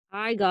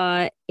I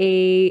got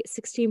a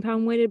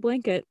 16-pound weighted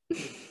blanket.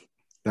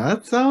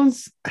 That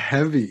sounds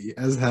heavy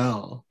as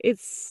hell.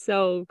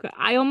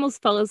 I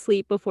almost fell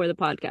asleep before the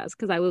podcast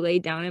because I would lay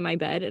down in my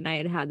bed and I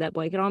had had that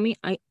blanket on me.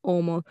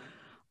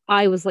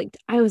 I was like,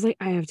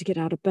 I have to get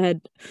out of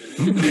bed.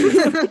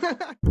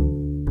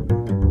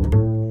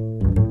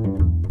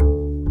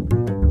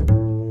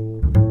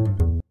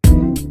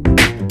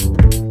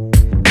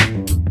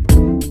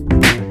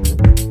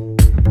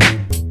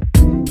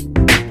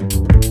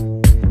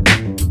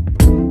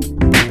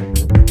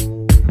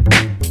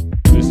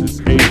 This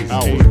is 8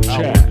 Hour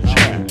Chat.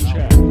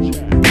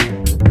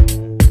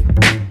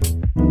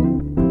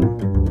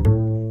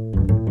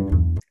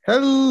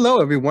 Hello,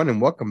 everyone,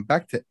 and welcome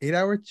back to 8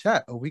 Hour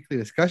Chat, a weekly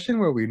discussion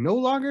where we no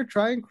longer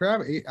try and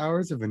cram 8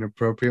 hours of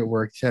inappropriate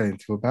work chat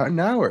into about an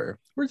hour.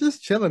 We're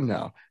just chilling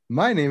now.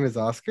 My name is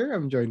Oscar.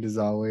 I'm joined as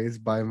always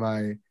by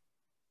my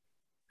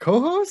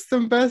co-host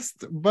and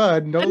best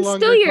bud, no I'm still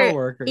longer your,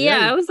 co-worker. yeah,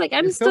 Yeah, I was like, you're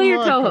I'm still still your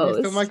you're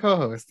still my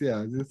co-host. co-host.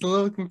 Yeah, it's a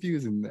little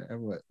confusing there,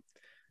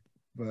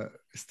 but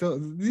still,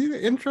 the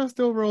intro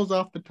still rolls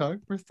off the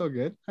tongue. We're still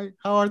good.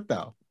 How art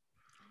thou?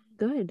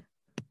 Good.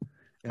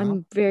 Yeah,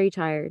 I'm very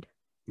tired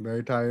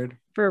very tired.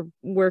 for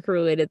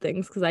work-related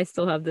things because I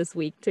still have this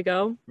week to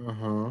go.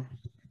 Uh-huh.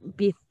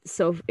 Be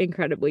so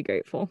incredibly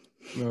grateful.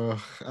 Ugh,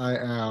 I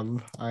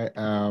am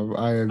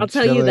I'll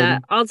tell you that.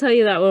 chilling. I'll tell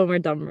you that when we're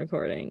done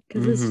recording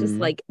because it's just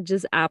Mm-hmm. like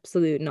just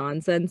absolute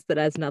nonsense that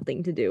has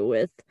nothing to do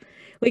with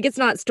like it's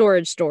not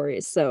storage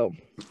stories. So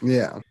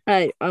Yeah,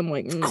 I'm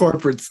like, it's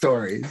corporate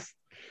stories.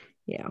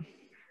 yeah.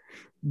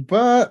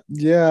 But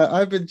yeah,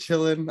 I've been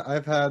chilling.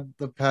 I've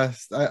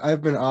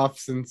been off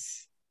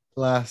since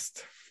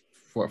last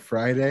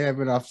Friday. I've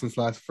been off since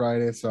last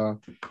Friday, so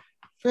I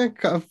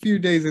think a few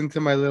days into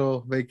my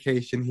little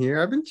vacation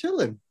here. I've been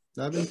chilling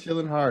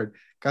hard.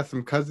 Got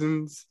some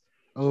cousins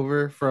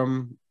over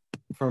from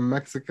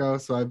Mexico,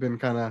 so I've been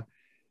kind of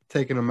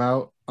taking them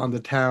out on the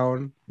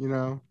town.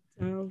 Oh,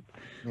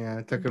 Yeah,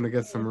 I took them to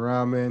get some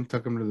ramen,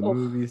 took them to the oh,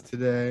 movies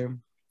today,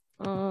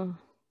 uh,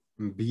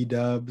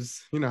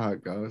 B-dubs. You know how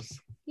it goes.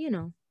 you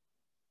know.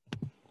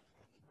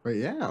 But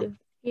yeah.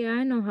 Yeah,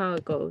 I know how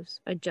it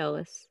goes. I'm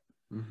jealous.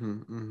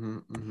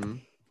 Mm-hmm.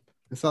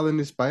 I saw the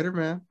new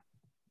Spider-Man.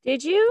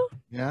 Did you?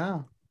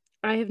 Yeah,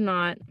 I have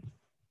not.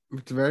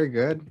 it's very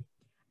good.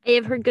 I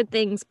have heard good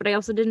things, but I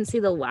also didn't see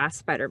the last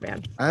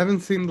Spider-Man. I haven't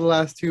seen the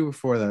last two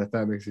before that, if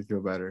that makes you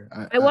feel better.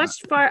 I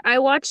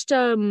watched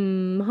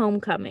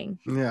Homecoming.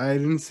 Yeah, I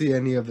didn't see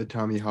any of the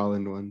Tommy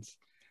Holland ones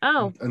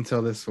Oh,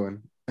 until this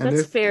one. And that's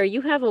there's fair.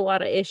 You have a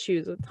lot of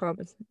issues with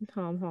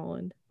Tom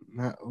Holland.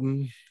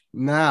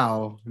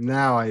 now,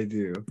 now I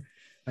do.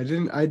 I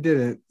didn't. I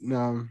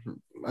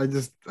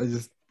just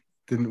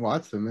didn't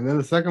watch them. And then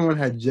the second one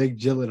had Jake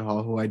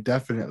Gyllenhaal, who I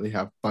definitely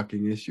have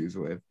fucking issues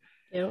with.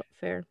 Yeah,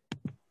 fair.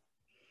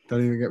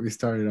 Don't even get me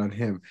started on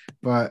him.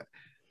 But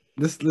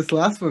this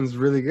last one's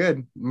really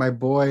good. My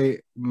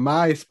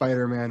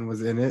Spider-Man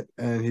was in it,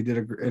 and he did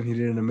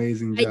an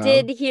amazing I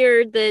did job.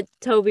 hear that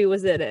Toby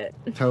was in it.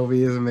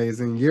 Toby is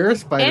amazing. Your Andrew,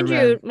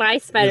 Spider-Man my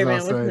is Spider-Man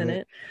also was in in it.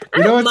 it. I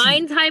You know don't what's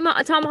mind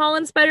Tom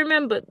Holland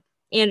Spider-Man, but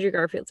Andrew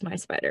Garfield's my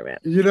Spider-Man.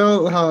 you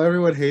know how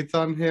everyone hates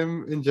on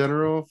him in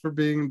general for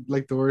being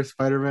like the worst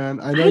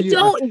Spider-Man. I I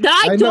know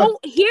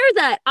don't hear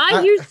that. I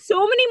I hear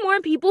so many more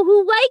people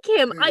who like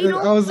him. I I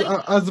don't was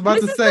like I was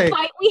about this to is the say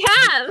fight we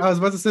have. I was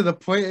about to say the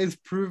point is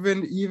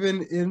proven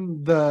even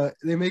in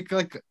they make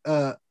like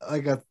a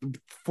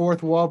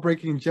fourth wall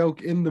breaking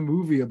joke in the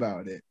movie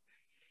about it.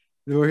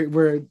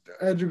 Where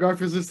Andrew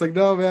Garfield's just like,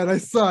 no man, I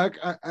suck.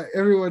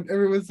 Everyone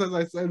says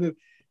I suck, and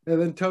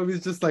then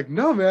Toby's just like,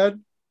 no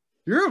man,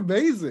 you're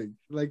amazing.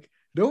 Like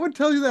no one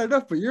tells you that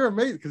enough, but you're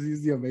amazing because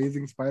he's the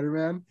amazing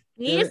Spider-Man.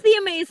 He And is the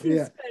amazing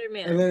yeah, and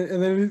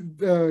Spider-Man.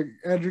 then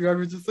Andrew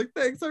Garfield's just like,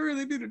 thanks, I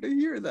really needed to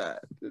hear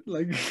that.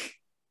 Like,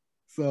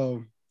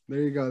 so there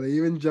you go. They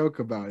even joke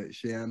about it,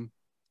 Shan.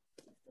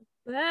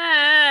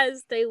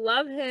 Yes, they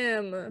love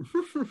him.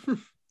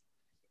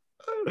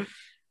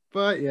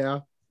 But yeah,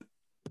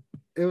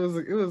 it was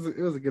a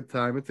good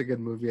time. It's a good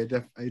movie.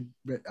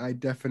 I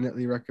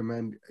definitely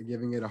recommend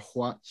giving it a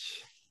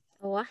watch.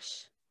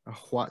 Wash. A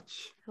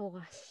watch.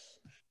 Wash.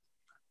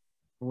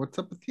 What's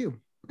up with you?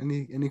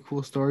 Any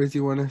cool stories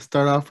you want to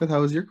start off with?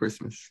 How was your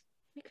Christmas?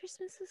 My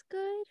Christmas was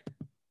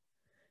good.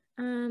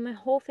 My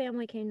whole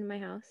family came to my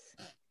house.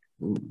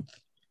 Ooh.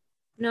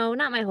 No,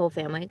 not my whole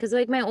family, because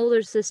like my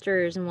older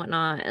sisters and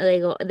whatnot,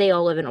 they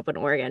all live in Open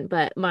Oregon.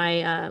 But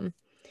my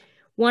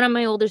one of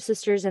my older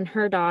sisters and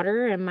her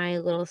daughter and my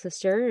little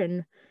sister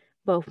and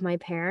both my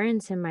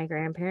parents and my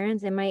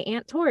grandparents and my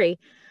Aunt Tori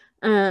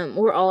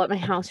were all at my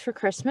house for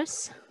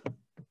Christmas.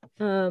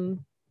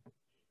 Um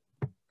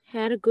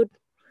had a good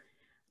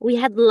We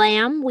had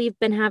lamb. We've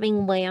been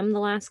having lamb the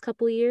last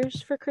couple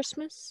years for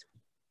Christmas.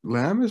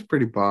 Lamb is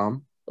pretty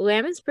bomb.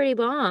 Lamb is pretty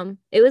bomb.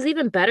 It was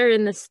even better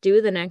in the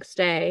stew the next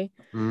day.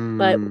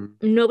 But Mm.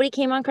 nobody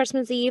came on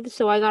Christmas Eve,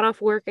 so I got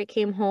off work. I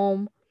came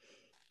home.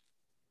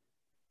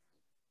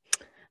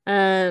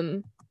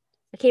 Um,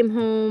 I came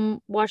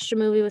home, watched a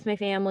movie with my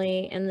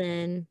family, and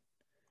then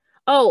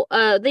Oh,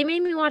 they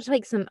made me watch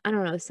like some, I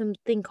don't know,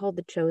 something called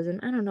The Chosen.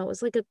 I don't know. It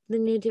was like the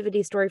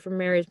nativity story from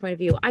Mary's point of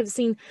view. I've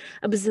seen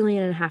a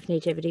bazillion and a half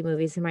nativity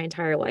movies in my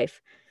entire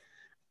life.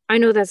 I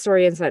know that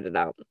story inside and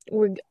out.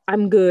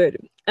 I'm good.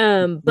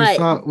 We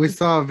But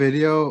saw a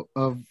video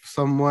of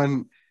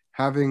someone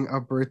having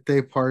a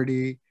birthday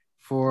party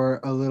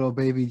for a little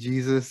baby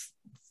Jesus,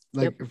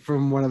 yep, like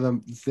from one of the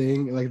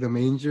thing, like the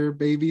manger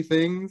baby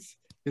things.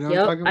 You know what I'm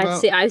yep. talking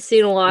about? I've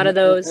seen a lot of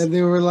those. And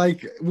they were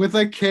like with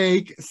a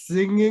cake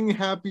singing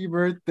happy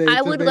birthday I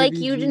to would like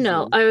baby you to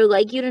know. Jesus. I would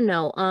like you to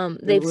know.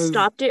 It They've was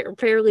stopped it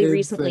fairly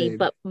recently, insane.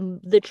 but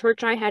the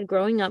church I had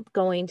growing up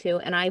going to,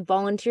 and I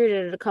volunteered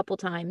at it a couple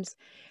times,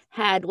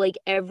 had like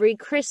every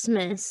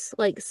Christmas,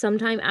 like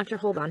sometime after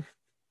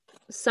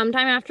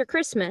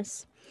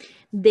Christmas,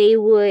 they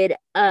would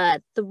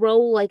throw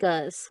like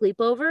a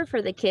sleepover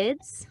for the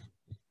kids.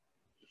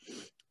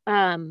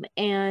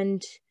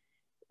 And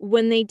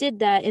when they did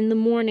that in the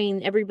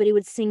morning, everybody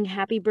would sing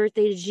happy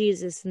birthday to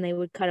Jesus and they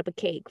would cut up a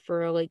cake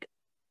for like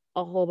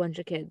a whole bunch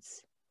of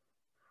kids.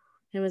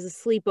 It was a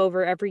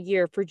sleepover every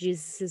year for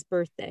Jesus's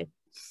birthday.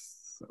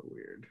 So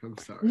weird. I'm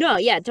sorry. No,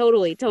 yeah,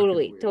 totally.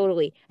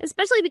 Weird.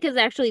 Especially because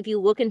actually, if you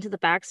look into the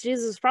facts,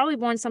 Jesus was probably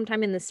born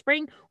sometime in the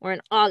spring or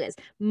in August.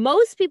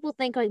 Most people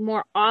think like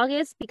more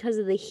August because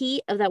of the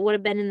heat of that would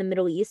have been in the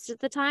Middle East at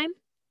the time,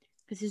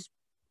 because he's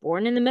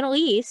born in the Middle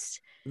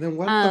East. Then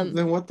why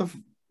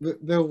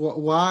did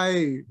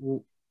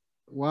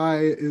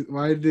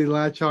they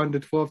latch on to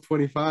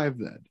 1225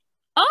 then?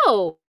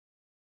 Oh,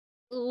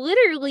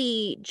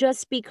 literally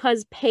just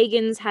because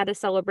pagans had a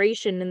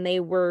celebration and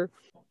they were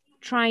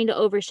trying to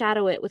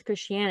overshadow it with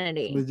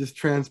Christianity. They just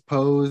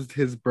transposed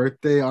his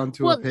birthday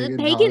onto a pagan the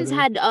pagans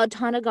holiday? had a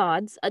ton of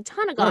gods Oh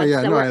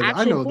yeah, that no, were I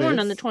actually know born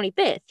on the this.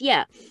 25th.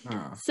 Yeah.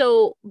 Oh.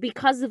 So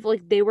because of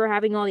like they were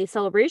having all these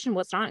celebrations,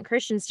 what's not,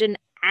 Christians didn't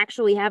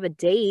actually have a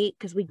date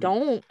because we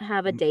don't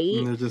have a And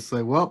date. they're just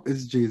like, well,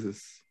 it's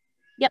Jesus.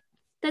 Yep.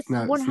 That's It's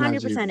not 100%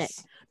 it.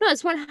 Jesus. No,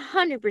 it's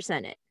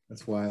 100% it.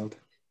 That's wild.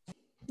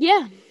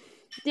 Yeah.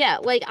 Yeah.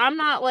 Like I'm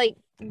not like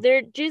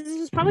Jesus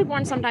was probably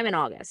born sometime in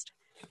August.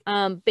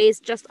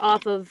 Based just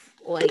off of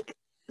like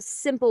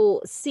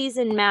simple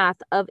season math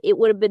of it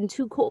would have been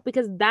too cold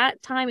because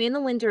that time in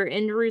the winter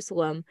in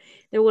Jerusalem,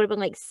 there would have been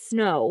like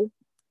snow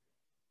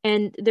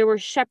and there were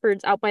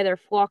shepherds out by their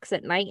flocks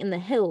at night in the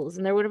hills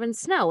and there would have been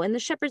snow and the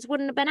shepherds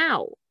wouldn't have been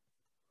out.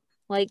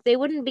 Like they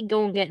wouldn't be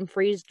going getting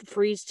freeze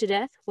to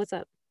death. What's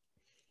up?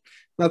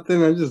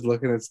 Nothing. I'm just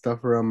looking at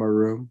stuff around my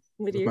room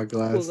With with your my cool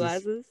glasses.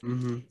 glasses?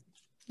 Mm-hmm.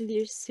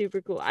 You're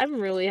super cool.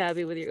 I'm really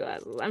happy with your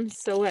glasses. I'm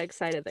so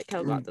excited that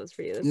Kel got those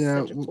for you. This is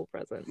such a cool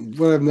present.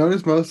 What I've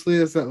noticed mostly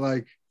is that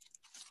like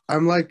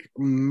I'm like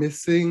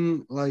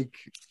missing like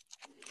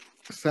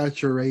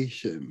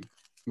saturation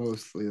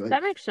mostly. Like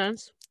That makes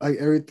sense. Like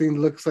everything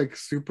looks like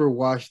super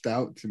washed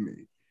out to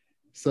me.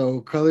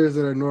 So colors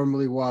that are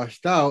normally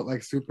washed out,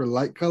 like super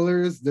light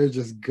colors, they're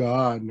just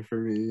gone for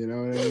me. You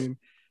know what I mean?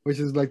 Which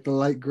is like the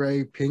light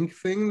gray pink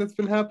thing that's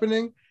been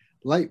happening.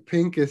 Light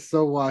pink is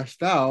so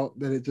washed out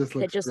that it just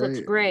looks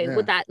looks gray. Yeah.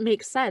 Well, that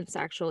makes sense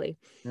actually.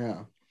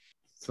 Yeah.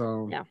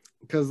 So yeah,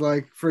 because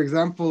like for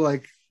example,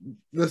 like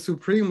the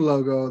Supreme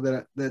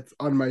logo that's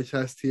on my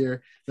chest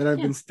here that I've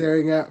been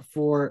staring at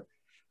for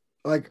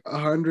like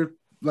 100,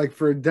 like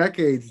for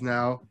decades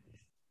now.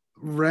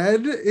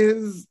 Red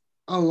is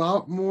a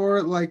lot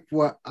more like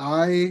what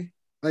I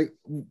like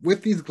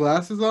with these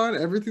glasses on.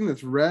 Everything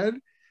that's red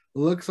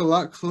looks a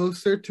lot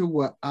closer to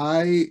what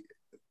I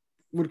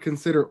would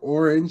consider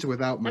orange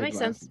without my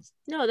glasses. Sense.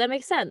 No, that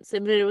makes sense.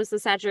 If it was the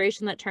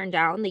saturation that turned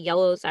down, the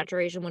yellow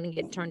saturation wouldn't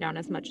get turned down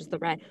as much as the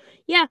red.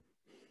 Yeah.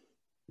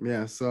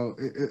 Yeah, so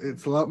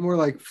it's a lot more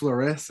like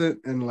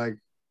fluorescent and like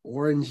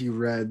orangey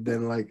red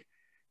than like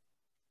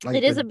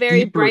it is a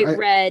very deeper, bright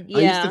red. Yeah.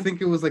 I used to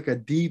think it was like a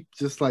deep,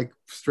 just like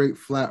straight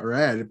flat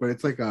red, but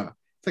it's like a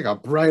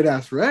bright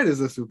ass red is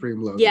a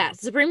Supreme logo. Yeah,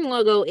 Supreme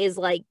logo is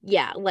like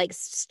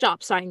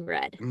stop sign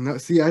red. No,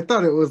 see, I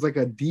thought it was like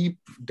a deep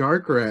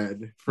dark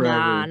red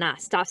forever. Nah,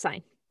 stop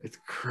sign. It's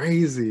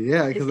crazy,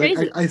 yeah. Because like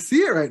I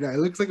see it right now. It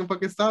looks like a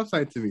fucking stop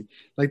sign to me.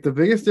 Like the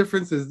biggest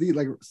difference is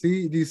do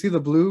you see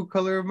the blue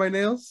color of my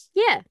nails?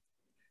 Yeah.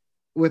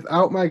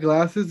 Without my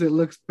glasses, it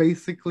looks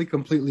basically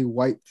completely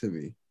white to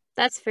me.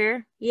 That's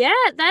fair. Yeah,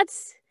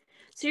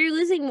 so you're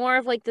losing more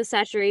of like the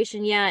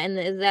saturation,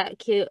 and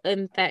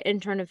that in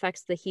turn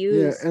affects the hues.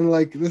 Yeah, and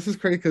like this is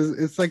crazy because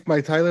it's like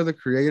my Tyler the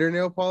Creator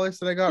nail polish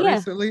that I got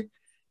recently.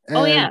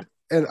 And,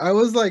 and I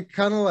was like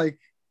kind of like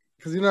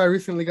because I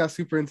recently got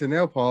super into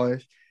nail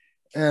polish,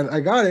 and I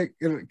got it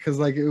because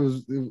like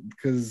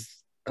because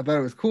I thought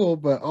it was cool,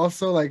 but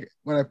also like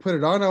when I put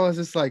it on, I was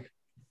just like,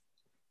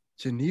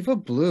 Geneva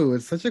blue.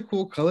 It's such a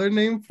cool color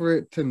name for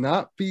it to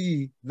not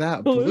be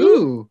that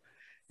blue.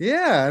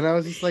 Yeah, and I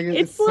was just like,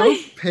 it's like,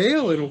 so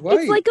pale and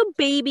white. It's like a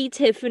baby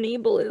Tiffany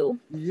blue.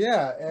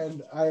 Yeah,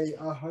 and I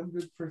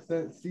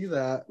 100% see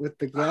that with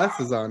the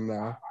glasses on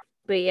now.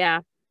 But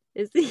yeah,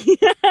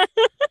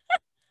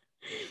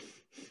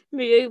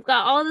 you've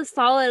got all the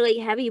solid like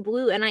heavy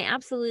blue, and I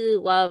absolutely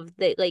love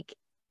that. Like,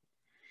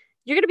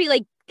 you're gonna be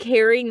like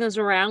carrying those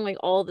around like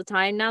all the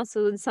time now.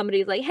 So when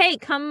somebody's like, hey,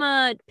 come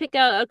pick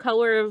out a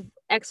color of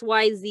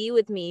XYZ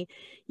with me,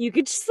 you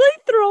could just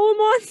like throw them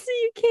on so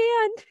you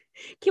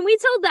can we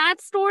tell that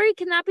story?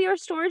 Can that be our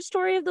storage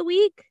story of the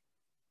week?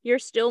 You're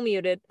still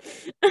muted.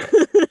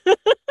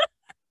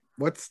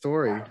 What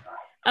story?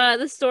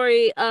 The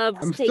story of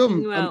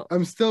taking you out.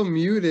 I'm still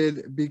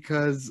muted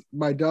because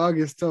my dog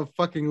is still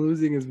fucking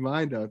losing his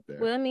mind out there.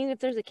 Well, I mean, if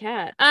there's a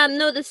cat.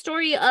 No, the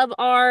story of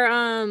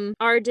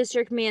our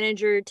district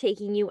manager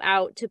taking you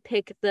out to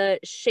pick the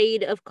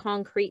shade of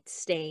concrete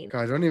stain.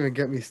 God, don't even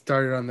get me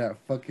started on that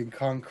fucking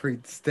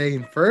concrete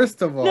stain.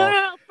 First of all,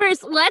 No.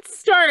 First, let's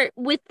start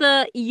with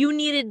you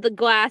needed the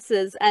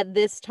glasses at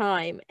this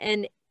time,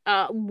 and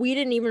we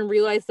didn't even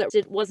realize that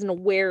it wasn't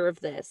aware of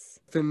this.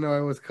 Didn't know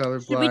I was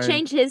colorblind. Should we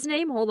change his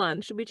name? Hold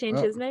on. Should we change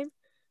his name?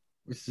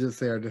 We should just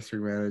say our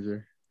district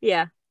manager.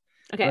 Yeah.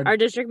 Okay, our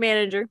district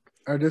manager.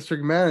 Our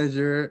district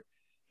manager.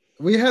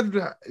 We had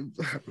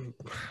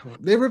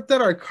they ripped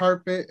out our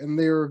carpet and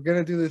they were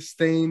gonna do this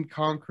stained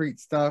concrete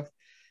stuff,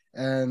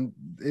 and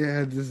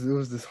it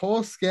was this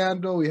whole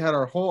scandal. We had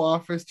our whole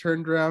office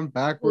turned around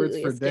backwards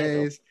for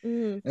days.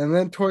 And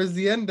then towards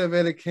the end of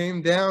it, it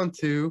came down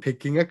to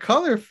picking a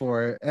color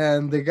for it.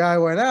 And the guy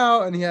went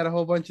out and he had a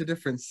whole bunch of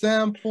different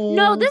samples.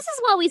 No, this is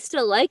why we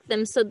still like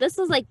them. So this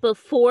is like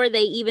before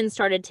they even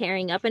started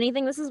tearing up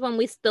anything. This is when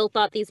we still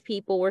thought these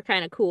people were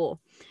kind of cool.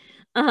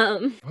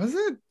 Was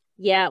it?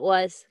 Yeah, it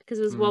was. Because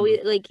it was while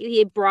he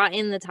had brought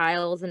in the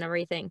tiles and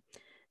everything.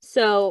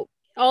 So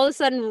all of a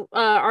sudden,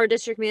 our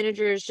district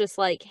manager is just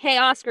like, hey,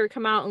 Oscar,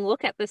 come out and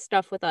look at this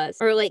stuff with us.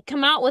 Or like,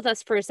 come out with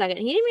us for a second.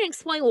 He didn't even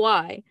explain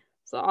why.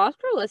 So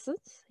Oscar listens.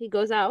 He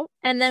goes out.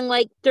 And then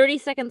like 30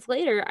 seconds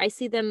later, I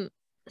see them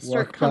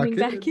start coming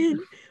back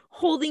in,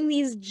 holding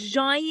these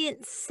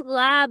giant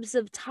slabs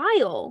of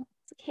tile.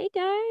 It's like, hey,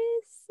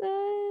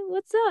 guys,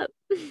 what's up?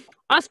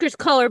 Oscar's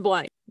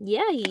colorblind.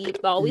 Yeah, he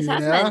always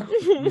has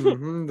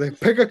been. They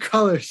pick a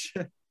color.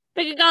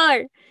 Pick a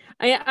color.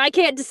 I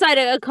can't decide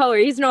a color.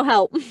 He's no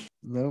help.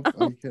 Nope. I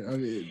can't, I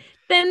mean...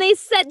 Then they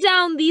set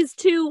down these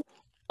two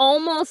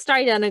almost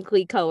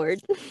identically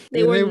colored.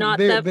 They were not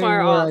that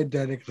far off. They were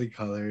identically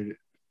colored.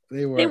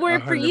 They were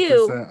for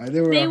you.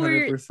 They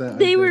were 100%.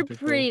 They were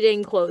pretty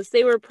dang close.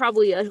 They were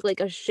probably like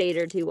a shade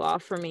or two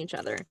off from each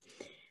other.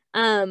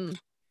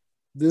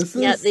 This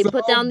is they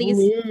put down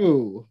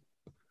blue.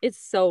 It's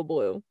so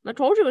blue. I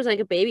told you it was like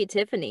a baby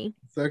Tiffany.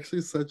 It's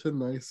actually such a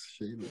nice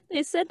shade.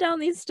 They set down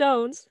these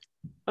stones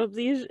of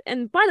these,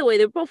 and by the way,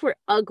 they both were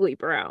ugly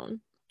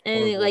brown.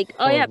 And they like,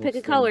 oh yeah, pick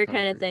a color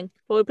kind of thing.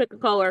 But we pick a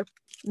color.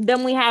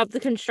 Then we have the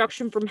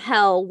construction from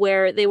hell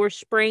where they were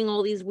spraying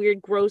all these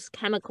weird, gross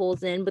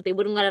chemicals in, but they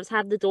wouldn't let us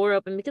have the door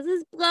open because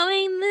it's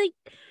blowing the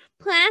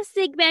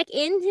plastic back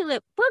into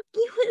it. Fuck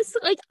you! It's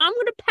like I'm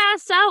gonna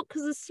pass out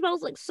because it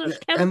smells like such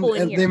chemical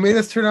in here. And they made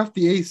us turn off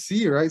the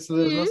AC, right? So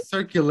there's no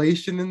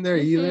circulation in there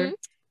either.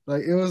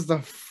 Like it was the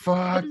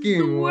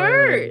fucking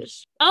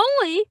worst.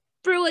 Only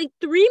for like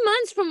 3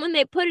 months from when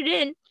they put it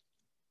in.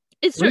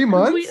 It's 3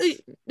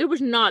 months. It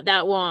was not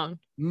that long.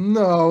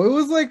 No, it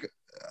was like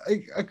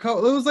a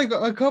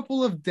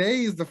couple of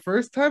days. The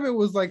first time it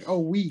was like a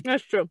week.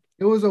 That's true.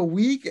 It was a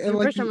week, and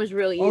the first time was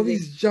really all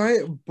these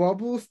giant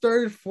bubbles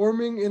started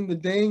forming in the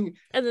dang.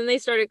 And then they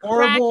started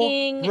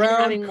cracking and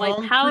having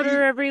white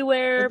powder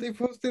everywhere. They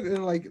posted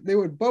and like they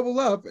would bubble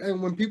up,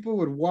 and when people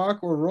would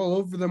walk or roll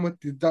over them with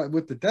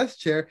the desk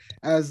chair,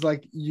 as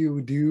like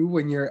you do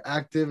when you're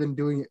active and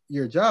doing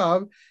your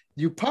job,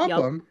 you pop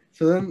them.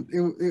 So then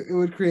it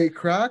would create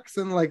cracks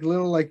and like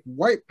little like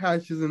white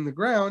patches in the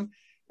ground.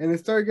 And it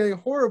started getting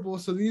horrible.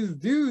 So these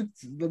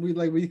dudes,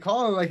 we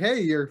call them like, hey,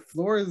 your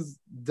floor is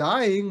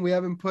dying. We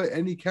haven't put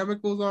any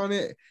chemicals on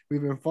it. We've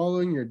been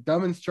following your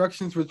dumb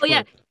instructions.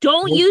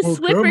 Don't use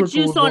Swiffer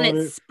juice on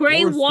it.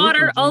 Spray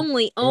water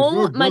only.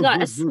 Oh my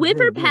God, a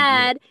Swiffer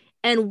pad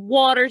and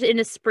water in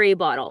a spray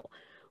bottle.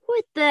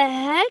 What the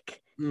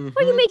heck? Why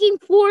are you making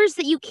floors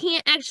that you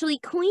can't actually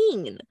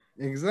clean?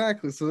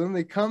 Exactly. So then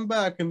they come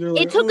back and they're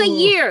like, it took a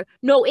year.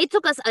 No, it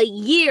took us a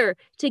year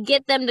to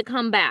get them to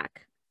come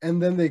back. And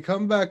then they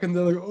come back and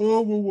they're like, oh,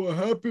 well, what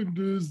happened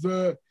is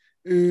that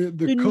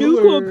the color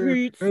new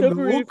concrete and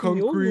the old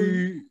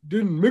concrete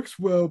didn't mix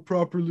well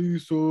properly,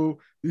 so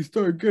they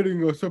start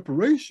getting a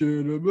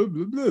separation. Blah,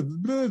 blah, blah,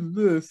 blah,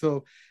 blah.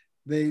 So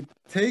they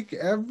take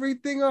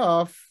everything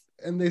off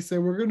and they say,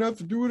 we're going to have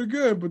to do it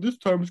again, but this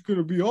time it's going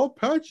to be all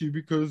patchy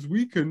because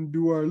we can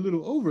do our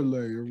little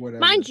overlay or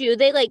whatever. Mind you,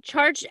 they like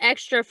charged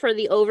extra for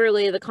the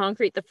overlay of the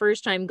concrete the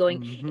first time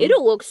going,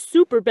 it'll look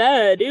super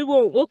bad. It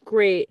won't look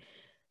great.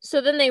 So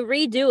then they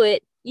redo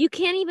it. You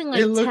can't even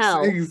like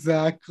tell. It looks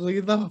exactly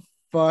the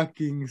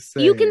fucking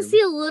same. You can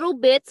see little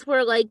bits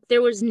where like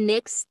there was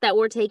nicks that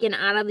were taken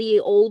out of the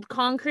old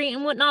concrete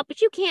and whatnot,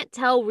 but you can't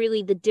tell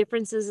really the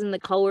differences in the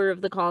color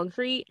of the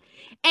concrete,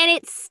 and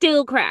it's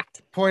still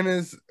cracked. Point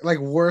is, like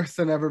worse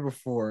than ever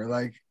before.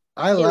 Like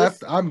I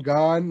left, I'm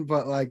gone,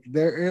 but like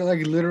there are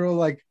like literal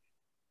like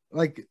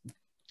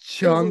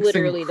chunks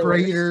and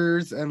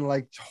craters and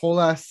like whole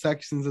ass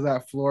sections of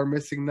that floor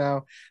missing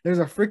now. There's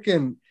a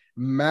freaking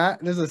mat.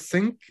 There's a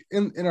sink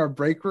in our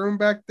break room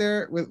back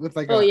there with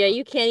like Oh yeah,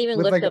 you can't even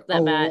with lift like up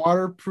that a mat.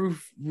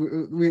 waterproof.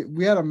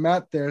 We had a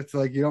mat there so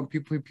like you don't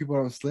people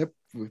don't slip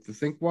with the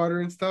sink water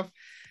and stuff.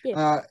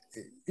 Yeah.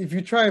 If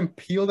you try and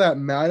peel that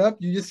mat up,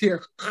 you just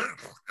hear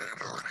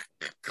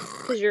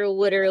Because you're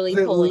literally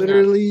it pulling up.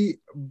 literally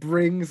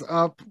brings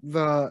up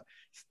the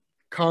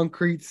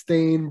concrete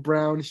stain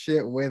brown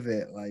shit with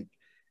it. Like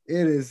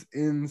it is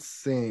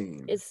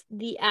insane. It's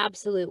the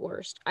absolute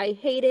worst. I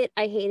hate it.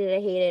 I hate it.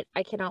 I hate it.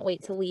 I cannot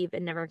wait to leave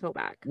and never go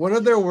back. One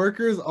of their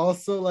workers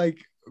also like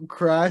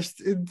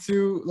crashed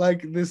into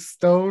like this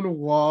stone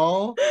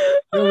wall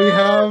that we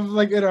have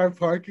like in our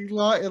parking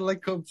lot and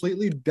like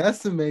completely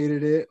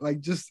decimated it,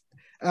 like just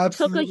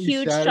absolutely Took a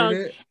huge shattered chunk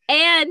it.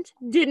 and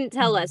didn't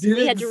tell us.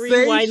 We had to Didn't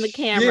say rewind the shit.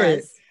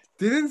 cameras.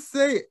 Didn't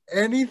say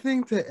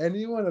anything to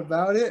anyone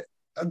about it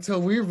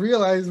until we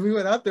realized. We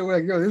went out there, we're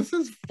like, yo, this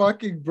is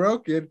fucking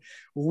broken.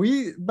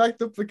 We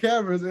backed up the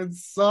cameras and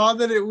saw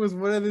that it was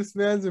one of this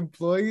man's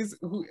employees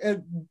who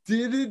and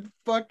didn't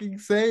fucking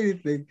say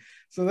anything.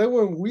 So then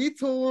when we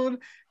told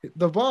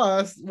the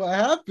boss what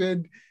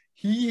happened,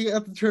 he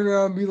had to turn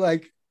around and be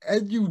like,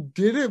 and you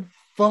didn't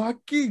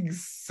fucking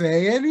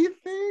say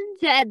anything?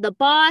 To the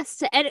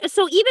boss, and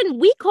so even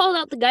we called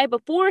out the guy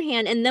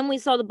beforehand, and then we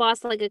saw the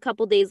boss like a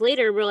couple days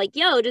later. We're like,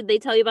 "Yo, did they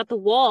tell you about the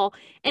wall?"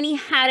 And he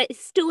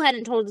still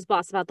hadn't told his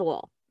boss about the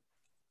wall.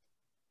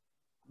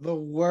 The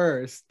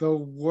worst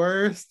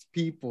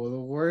people, the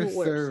worst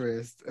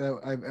service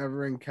I've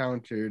ever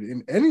encountered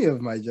in any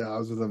of my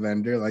jobs with a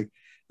vendor. Like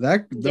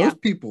that, those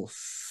people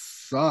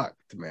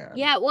sucked, man.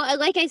 Yeah, well,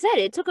 like I said,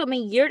 it took them a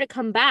year to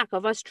come back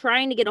of us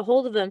trying to get a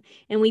hold of them,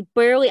 and we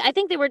barely. I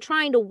think they were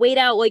trying to wait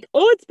out, like,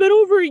 oh, it's been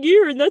over a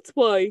year, and that's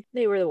why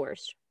they were the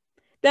worst.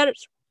 That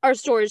is our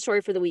storage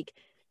story for the week.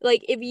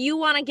 Like, if you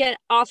want to get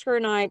Oscar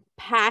and I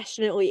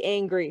passionately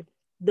angry,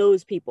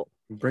 those people.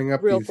 Bring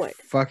up real these quick.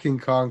 fucking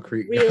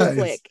concrete real guys.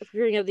 quick.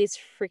 Bring up these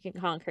freaking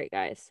concrete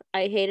guys.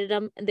 I hated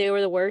them. They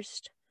were the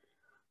worst.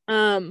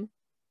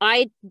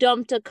 I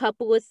dumped a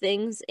couple of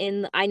things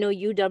in. I know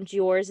you dumped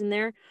yours in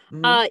there.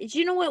 Mhm. Do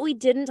you know what we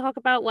didn't talk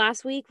about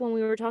last week when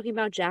we were talking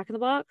about Jack in the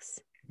Box?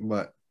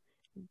 What?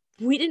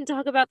 We didn't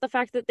talk about the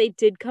fact that they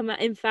did come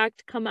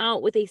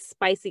out with a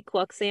spicy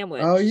cluck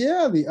sandwich. Oh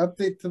yeah, the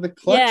update to the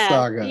Cluck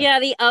Saga.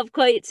 Yeah, the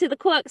update to the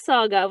Cluck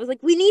Saga. I was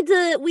like, we need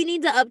to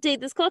update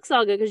this Cluck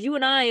Saga because you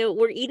and I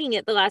were eating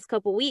it the last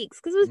couple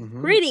weeks because it was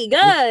pretty good.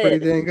 It's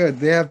pretty dang good.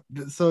 They have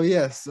so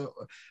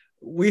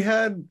we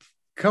had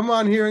come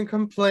on here and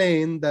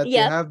complain that they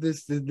have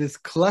this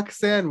Cluck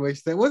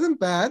sandwich that wasn't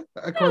bad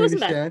according to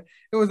Shan.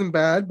 It wasn't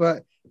bad,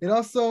 but it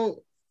also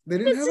they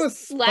didn't have a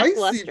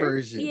spicy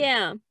version.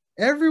 Yeah.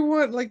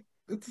 Everyone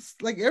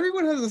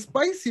everyone has a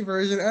spicy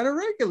version and a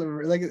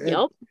regular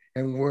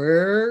and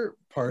we're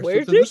partial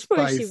to the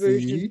spicy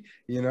version.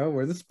 You know,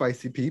 we're the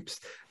spicy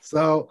peeps.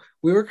 So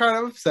we were kind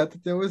of upset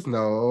that there was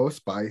no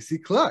spicy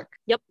cluck.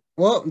 Yep.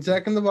 Well,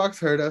 Jack in the Box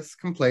heard us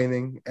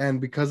complaining, and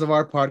because of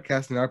our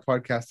podcast and our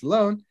podcast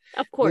alone,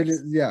 of course,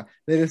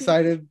 they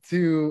decided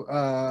to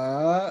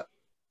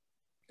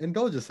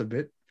indulge us a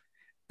bit,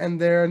 and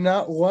they're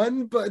not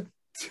one but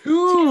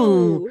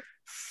two.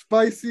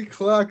 Spicy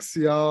clucks,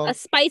 y'all. A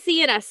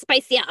spicy and a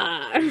spicier.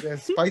 Yeah,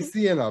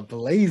 spicy and a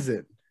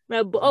blazing.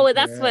 Oh,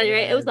 that's right.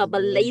 It was a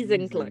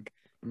blazing cluck.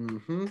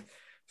 Mm-hmm.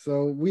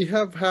 So we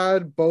have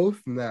had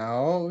both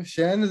now.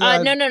 Shan is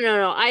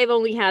no. I've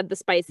only had the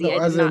spicy. No,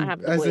 I did not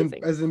have the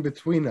blazing. As in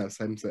between us,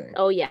 I'm saying.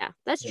 Oh yeah,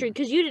 that's true.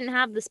 Because you didn't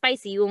have the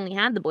spicy, you only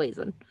had the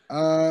blazing.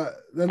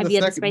 Then have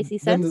you had the spicy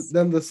since?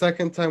 Then the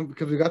second time,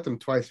 because we got them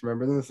twice,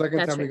 remember? Then the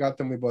second time we got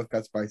them, we both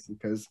got spicy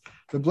because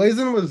the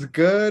blazing was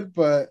good,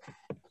 but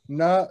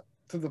not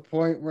to the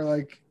point where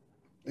like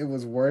it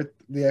was worth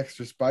the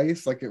extra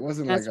spice. Like it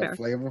wasn't that's like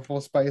fair. A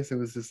flavorful spice. It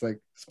was just like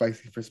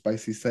spicy for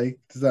spicy's sake.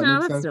 Does that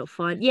make sense? No, that's no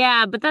fun.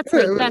 Yeah, but that's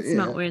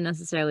not really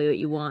necessarily what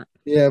you want.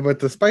 Yeah, but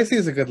the spicy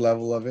is a good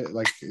level of it.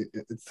 Like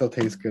it still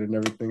tastes good and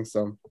everything.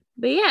 So.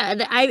 But yeah,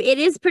 it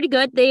is pretty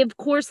good. They of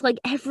course like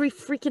every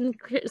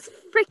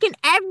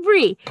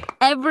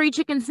every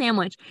chicken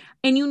sandwich,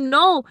 and you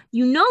know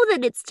that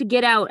it's to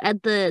get out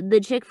at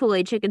the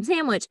Chick-fil-A chicken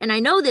sandwich, and I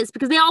know this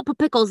because they all put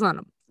pickles on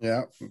them.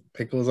 Yeah,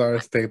 pickles are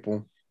a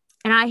staple.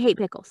 And I hate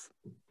pickles.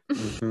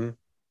 Mm-hmm.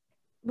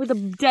 With a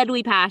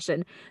deadly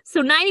passion.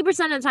 So 90%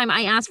 of the time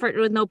I ask for it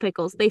with no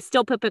pickles. They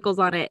still put pickles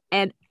on it.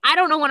 And I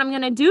don't know what I'm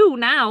going to do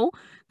now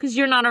because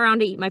you're not around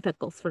to eat my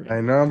pickles for me.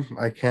 I know.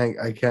 I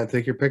can't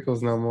take your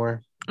pickles no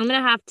more. I'm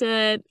going to have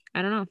to,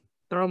 I don't know,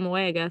 throw them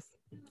away, I guess.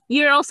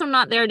 You're also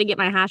not there to get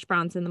my hash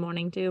browns in the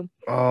morning, too.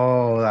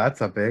 Oh,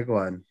 that's a big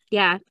one.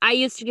 Yeah, I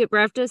used to get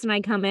breakfast and I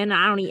come in and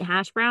I don't eat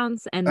hash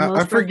browns, and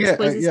most breakfast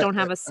places don't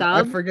have a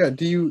sub. I forget.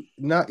 Do you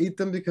not eat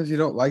them because you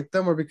don't like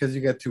them or because you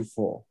get too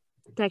full?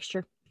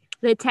 Texture.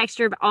 The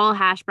texture of all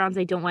hash browns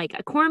I don't like.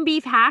 A corned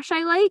beef hash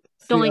I like.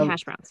 Don't like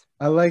hash browns.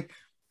 I like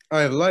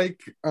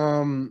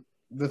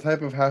the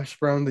type of hash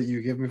brown that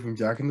you give me from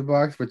Jack in the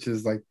Box, which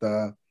is like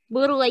the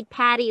little like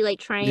patty, like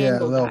triangle. Yeah,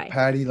 little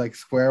patty, like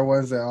square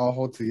ones that all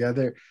hold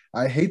together.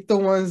 I hate the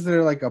ones that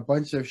are like a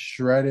bunch of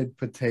shredded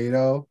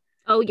potato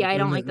Oh yeah, I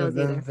don't Then, like those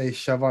then either. they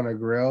shove on a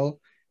grill,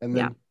 and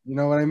Yeah. then you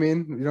know what I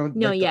mean. You don't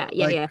No, like yeah,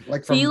 yeah, yeah.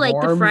 like So you from like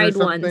the Norms or fried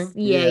ones.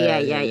 something. Yeah, yeah, Yeah, yeah,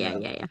 yeah, yeah, yeah.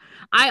 yeah, yeah.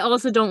 I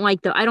also don't like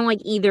I don't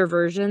like either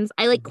versions.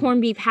 I like Mhm.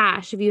 corned beef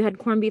hash. Have you had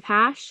corned beef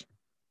hash?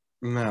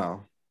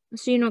 No.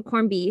 So you know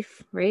corned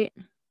beef, right?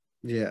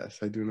 Yes,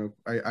 I do know.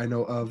 I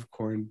know of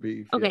corned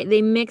beef. Okay, Yes.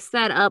 they mix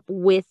that up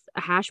with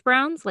hash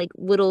browns, like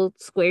little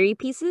squarey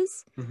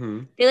pieces. Mm-hmm.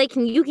 They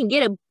you can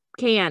get a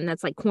can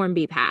that's like corned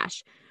beef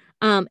hash.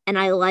 And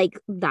I like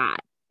that.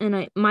 And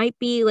it might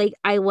be like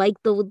I like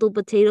the little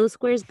potato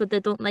squares, but they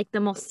don't like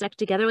them all stuck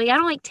together. Like I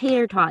don't like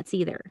tater tots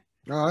either.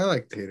 Oh, I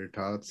like tater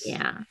tots.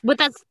 Yeah. But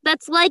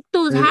that's like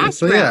those It's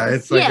hash yeah, browns.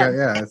 it's like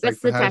Yeah. it's That's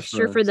like the the hash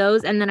texture for browns.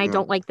 those. And then I Yeah.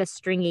 don't like the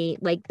stringy,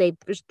 like they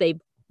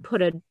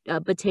put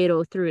a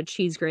potato through a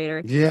cheese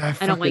grater. Yeah,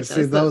 I don't like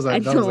see those. I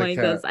don't those like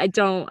can't. those. I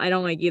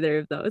don't like either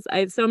of those.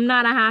 So I'm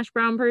not a hash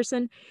brown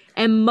person,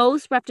 and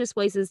most breakfast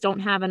places don't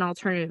have an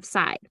alternative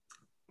side.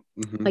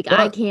 Mhm. Like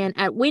I But can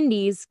at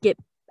Wendy's get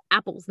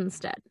apples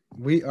instead.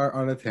 we are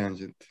on a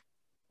tangent.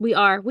 We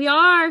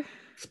are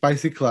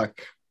Spicy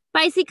cluck.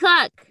 spicy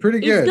cluck.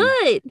 Pretty good.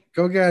 It's good.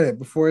 Go get it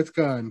before it's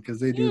gone, because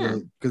they do Yeah.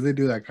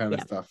 that kind of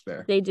Yeah. stuff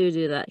there. They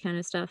do that kind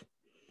of stuff.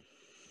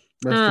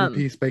 Rest in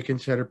peace, bacon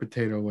cheddar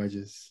potato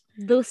wedges.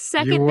 The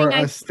second You were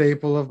thing a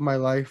staple of my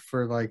life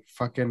for like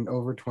fucking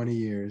over 20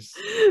 years.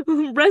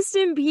 rest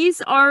in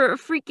peace our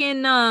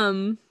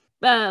freaking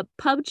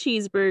pub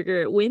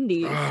cheeseburger at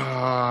Wendy's.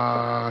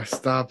 Ah,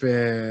 stop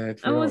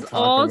it. It was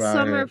all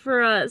summer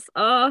for us.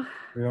 Oh,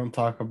 We don't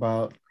talk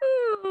about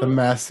the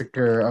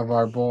massacre of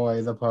our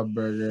boy, the pub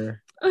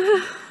burger.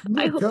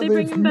 I hope they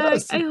bring him back.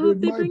 I hope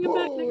they bring him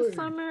back next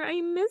summer.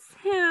 I miss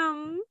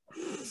him.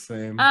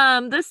 Same.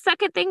 The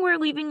second thing we're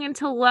leaving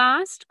until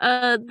last.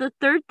 The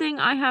third thing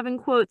I have in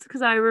quotes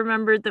because I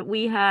remembered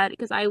that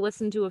because I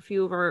listened to a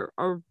few of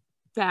our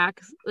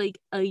back like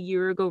a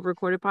year ago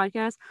recorded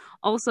podcast.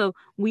 Also,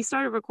 we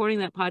started recording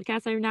that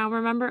podcast, I now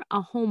remember,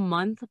 a whole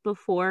month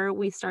before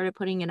we started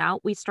putting it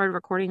out. We started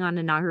recording on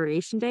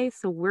Inauguration Day,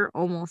 so we're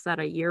almost at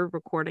a year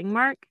recording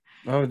mark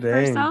Oh, for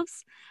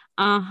ourselves.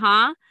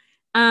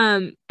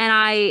 And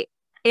I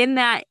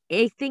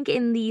think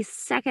in the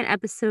second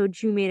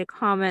episode you made a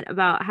comment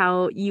about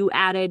how you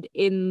added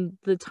in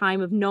the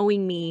time of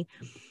knowing me,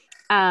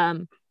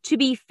 to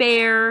be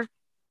fair,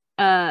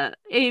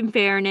 in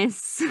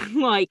fairness,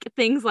 like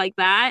things like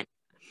that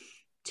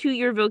to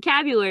your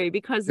vocabulary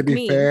because To be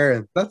me.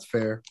 fair, that's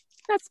fair.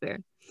 That's fair.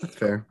 That's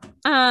fair.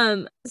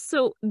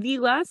 So the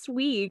last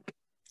week,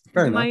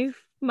 Fair enough.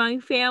 my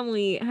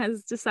family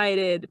has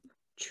decided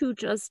to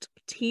just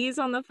tease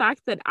on the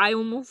fact that I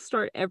almost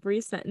start every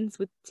sentence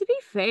with "to be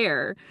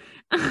fair."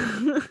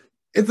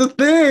 It's a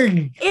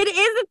thing. It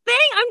is a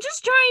thing. I'm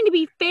just trying to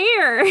be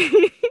fair.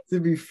 To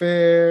be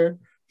fair,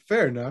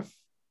 fair enough.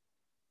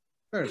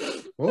 Fair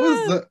enough. What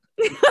was the?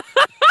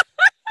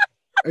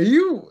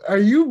 Are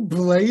you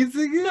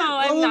blazing it? No,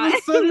 I'm all not. Of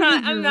a sudden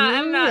I'm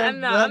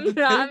not. The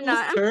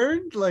tables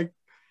turned. Like,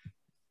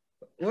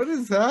 what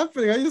is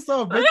happening? I just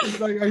saw a bitch.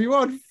 Like, are you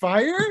on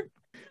fire?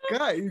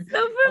 Guys,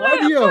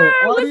 audio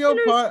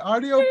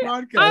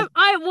podcast.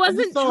 I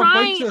wasn't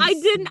trying. I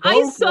didn't.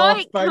 I saw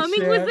it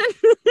coming with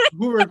it.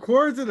 Who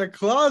records in a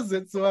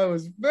closet, so I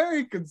was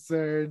very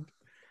concerned.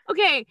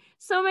 Okay,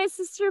 so my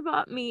sister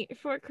bought me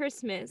for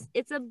Christmas.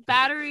 It's a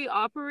battery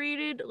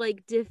operated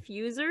like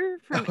diffuser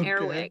from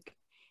Airwick.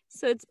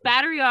 So it's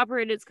battery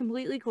operated, it's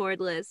completely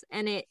cordless,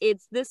 and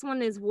this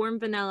one is warm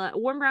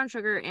brown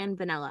sugar and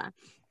vanilla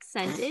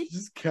scented.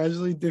 Just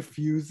casually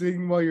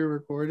diffusing while you're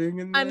recording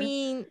in there? I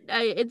mean,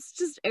 it's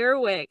just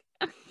Airwick.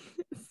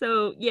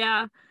 So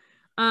yeah.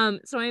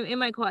 So I'm in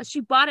my closet. She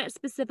bought it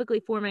specifically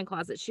for my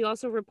closet. She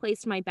also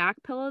replaced my back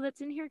pillow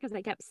that's in here because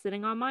I kept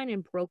sitting on mine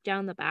and broke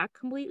down the back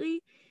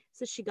completely.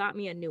 So she got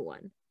me a new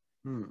one.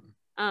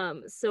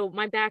 So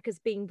my back is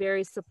being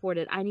very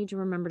supported. I need to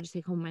remember to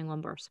take home my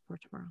lumbar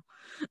support tomorrow.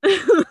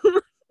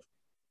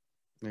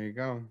 There you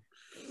go.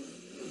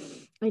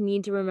 I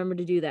need to remember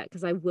to do that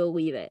because I will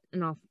leave it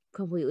and I'll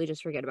completely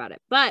just forget about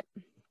it. But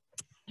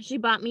she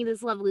bought me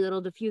this lovely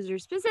little diffuser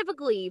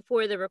specifically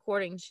for the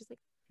recording. She's like,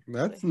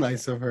 that's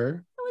nice of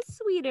her. That was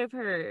sweet of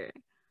her.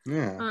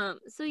 Yeah.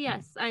 So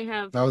yes, I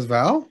have. That was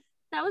Val?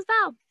 That was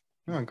Val.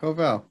 Oh, go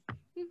Val.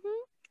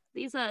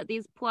 These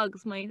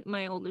plugs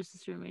my older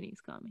sister and my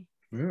niece got me.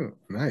 Ooh,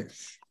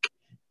 nice.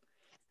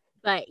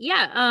 But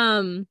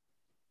yeah,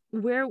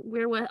 where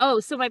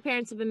was so my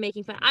parents have been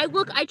making fun. I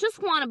just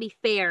want to be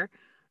fair.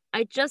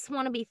 I just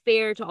want to be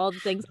fair to all the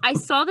things. I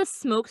saw the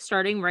smoke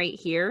starting right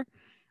here.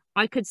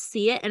 I could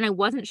see it and I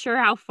wasn't sure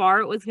how far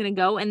it was gonna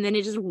go, and then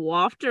it just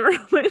wafted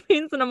around my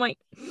face, and I'm like,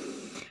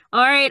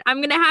 all right,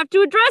 I'm gonna have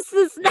to address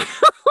this now.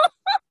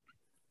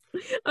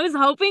 I was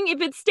hoping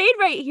if it stayed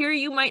right here,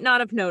 you might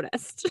not have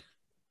noticed.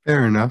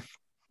 Fair enough.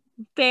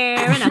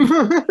 Fair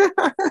enough.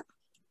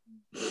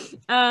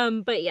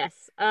 But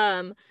yes.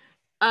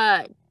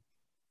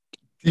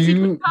 Do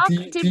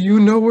you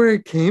know where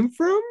it came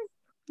from?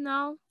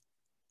 No,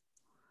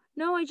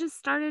 I just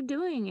started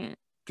doing it.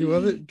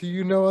 Do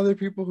you know other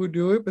people who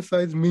do it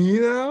besides me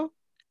now?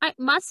 I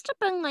must have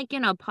been like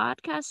in a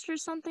podcast or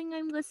something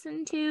I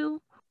listened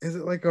to. Is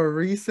it like a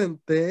recent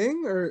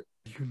thing, or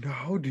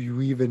do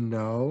you even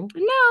know?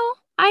 No,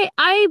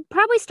 I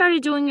probably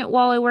started doing it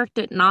while I worked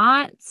at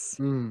Knott's,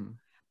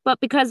 but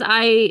because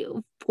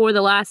for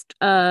the last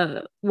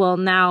well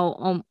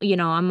now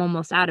I'm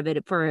almost out of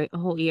it for a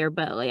whole year,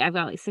 but like I've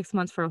got like 6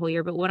 months for a whole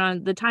year. But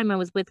when the time I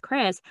was with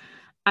Chris,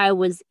 I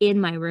was in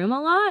my room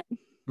a lot.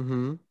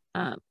 Mm-hmm.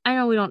 I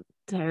know we don't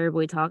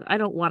terribly talk. I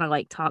don't want to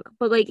like talk,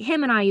 but like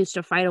him and I used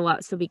to fight a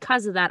lot. So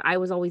because of that, I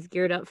was always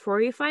geared up for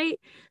a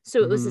fight.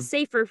 So it was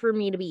safer for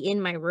me to be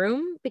in my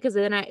room because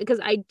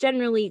I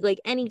generally like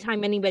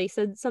anytime anybody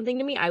said something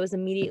to me, I was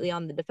immediately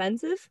on the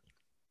defensive.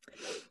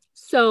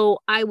 So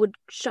I would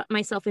shut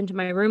myself into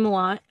my room a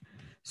lot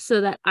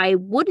so that I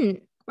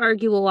wouldn't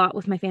argue a lot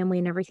with my family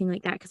and everything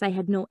like that because I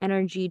had no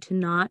energy to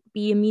not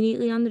be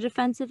immediately on the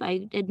defensive.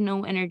 I had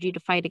no energy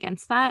to fight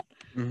against that.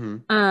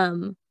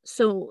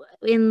 So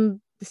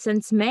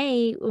since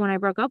May, when I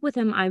broke up with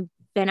him, I've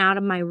been out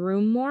of my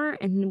room more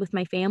and with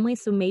my family.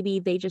 So maybe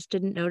they just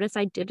didn't notice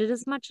I did it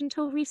as much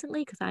until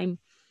recently because I'm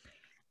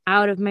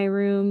out of my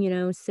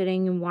room,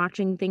 sitting and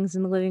watching things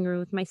in the living room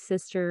with my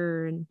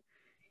sister and,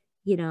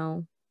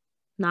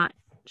 not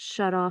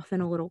shut off in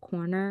a little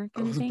corner.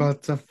 I was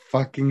about to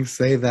fucking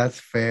say that's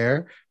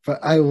fair, but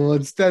I will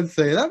instead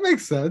say that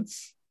makes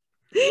sense.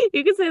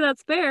 You can say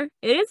that's fair.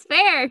 It is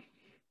fair.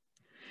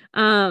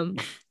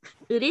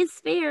 It is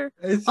fair.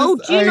 It's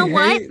just, do you know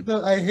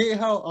what? I hate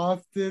how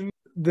often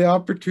the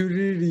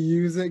opportunity to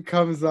use it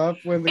comes up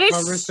when the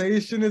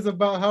conversation is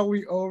about how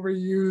we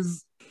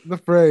overuse the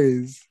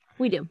phrase.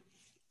 We do.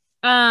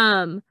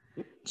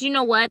 Do you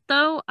know what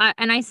though?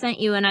 I sent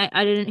you, and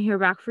I didn't hear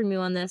back from you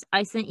on this.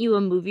 I sent you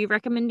a movie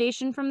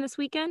recommendation from this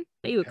weekend.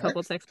 I sent you a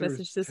couple text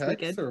messages this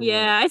weekend.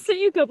 Yeah, I sent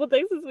you a couple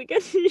things this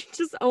weekend. You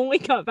just only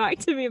got back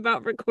to me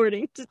about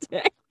recording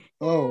today.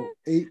 Oh,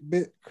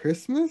 8-Bit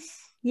Christmas?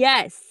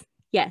 Yes.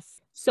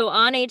 So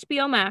on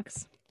HBO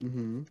Max,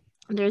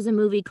 there's a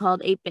movie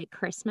called 8-Bit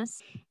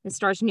Christmas. It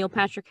stars Neil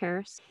Patrick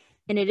Harris,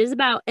 and it is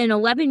about an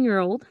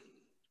 11-year-old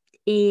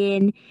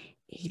in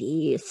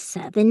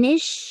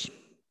 87-ish,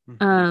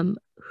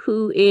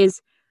 who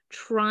is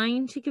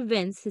trying to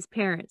convince his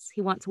parents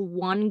he wants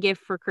one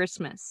gift for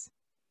Christmas.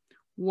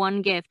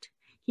 One gift.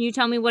 Can you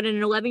tell me what an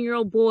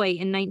 11-year-old boy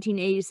in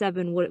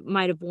 1987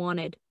 might have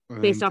wanted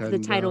based off of the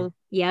title?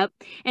 Yep.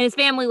 And his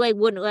family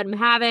wouldn't let him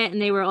have it,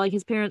 and they were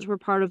his parents were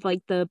part of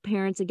the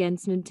Parents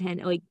Against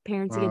Nintendo,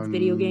 Parents Against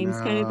Video Games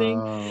kind of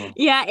thing.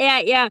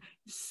 Yeah.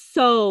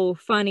 So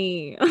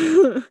funny.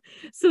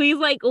 So he's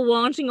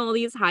launching all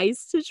these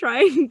heists to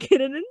try and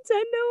get a Nintendo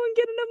and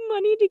get enough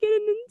money to get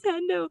a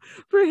Nintendo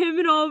for him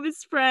and all of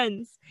his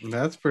friends.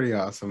 That's pretty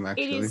awesome,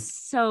 actually. It is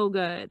so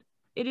good.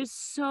 It is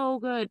so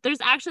good.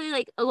 There's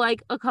actually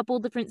a couple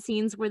different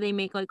scenes where they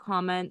make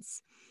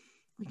comments.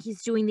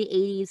 He's doing the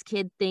 80s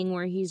kid thing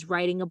where he's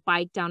riding a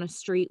bike down a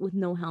street with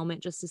no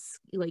helmet, just a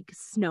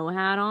snow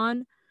hat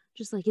on,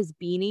 just his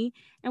beanie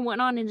and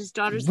whatnot. And his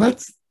daughter's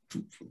 80s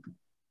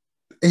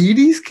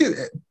kid.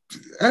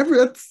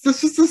 That's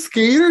just a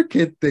skater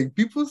kid thing.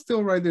 People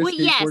still ride their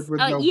skateboards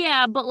with no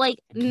yeah, but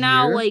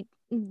now gear?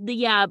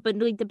 but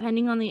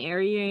depending on the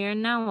area you're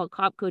in now, a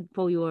cop could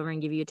pull you over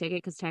and give you a ticket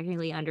because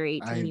technically under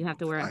 18 you have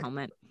to wear a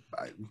helmet.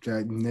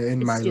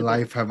 In my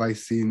life have I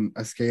seen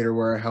a skater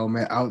wear a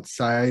helmet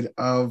outside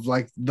of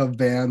the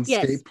van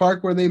skate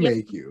park where they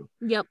make you.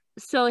 Yep.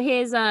 So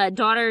his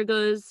daughter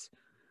goes,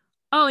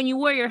 "Oh, and you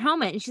wore your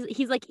helmet?" And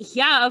he's like,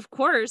 "Yeah, of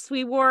course.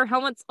 We wore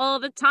helmets all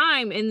the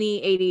time in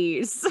the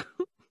 80s."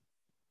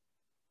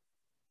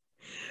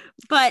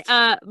 But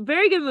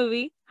very good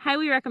movie.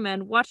 Highly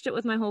recommend. Watched it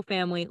with my whole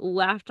family.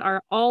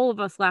 All of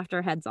us laughed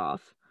our heads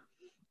off.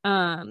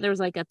 There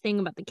was a thing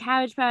about the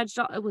Cabbage Patch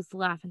doll. It was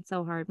laughing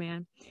so hard,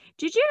 man.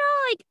 Did you know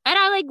and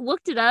I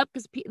looked it up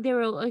because they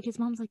were his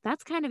mom's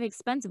that's kind of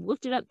expensive.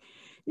 Looked it up.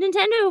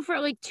 Nintendo for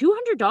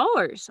 $200.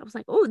 I was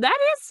oh, that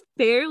is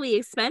fairly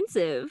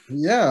expensive.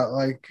 Yeah,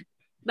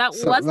 that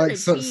wasn't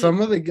cheap.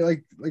 Some of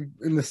the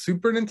in the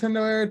Super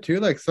Nintendo era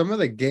too, some of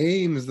the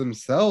games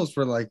themselves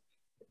were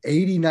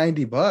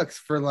 $80-$90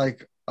 for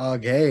a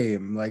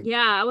game.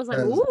 Yeah, I was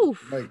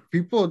oof.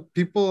 People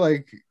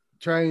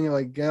trying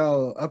to get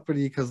all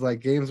uppity because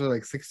games are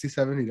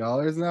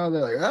 $60-$70 now.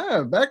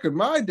 They're back in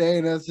my day,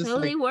 and it's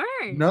just they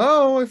weren't.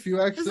 No, if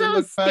you actually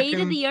look back state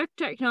of the art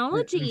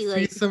technology,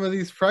 see some of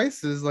these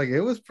prices,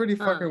 it was pretty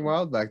fucking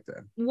wild back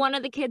then. One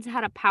of the kids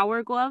had a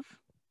Power Glove.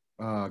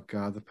 Oh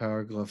god, the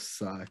Power Glove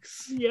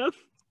sucks. Yep.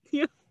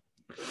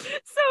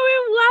 So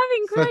I'm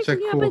laughing, crying. Such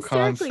a cool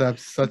concept.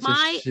 Such a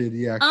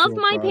shitty actual of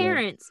my product.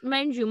 Parents,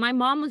 mind you, my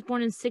mom was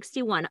born in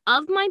 61.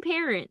 Of my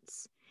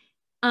parents,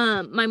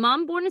 my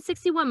mom born in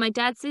 61, my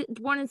dad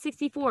born in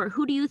 64.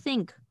 Who do you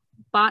think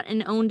bought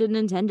and owned a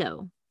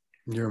Nintendo?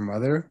 Your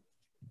mother?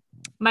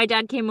 My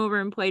dad came over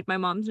and played my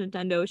mom's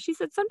Nintendo. She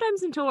said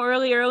sometimes until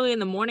early in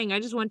the morning. I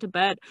just went to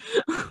bed.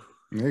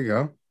 There you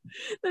go.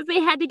 That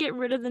they had to get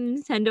rid of the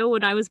Nintendo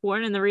when I was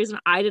born, and the reason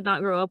I did not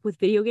grow up with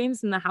video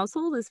games in the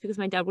household is because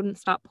my dad wouldn't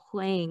stop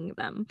playing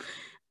them.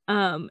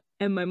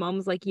 And my mom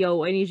was like,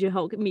 yo, I need you to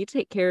help me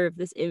take care of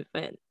this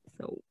infant.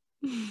 So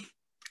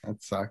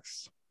That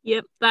sucks.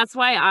 yep, that's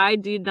why I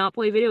did not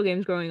play video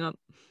games growing up.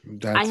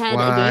 That's had a Game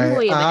why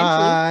Boy eventually.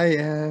 I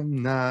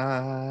am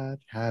not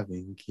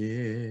having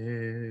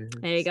kids.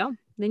 There you go.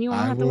 Then you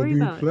won't I have to will worry be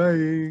about it.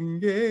 playing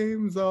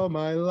games all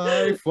my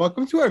life.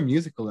 Welcome to our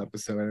musical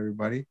episode,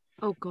 everybody.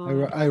 Oh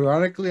god.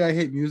 Ironically, I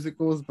hate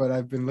musicals, but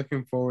I've been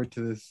looking forward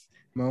to this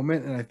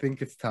moment, and I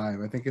think it's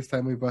time. I think it's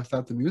time we bust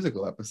out the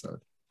musical episode.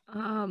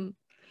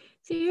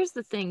 See, here's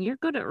the thing. You're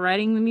good at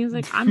writing the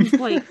music. I'm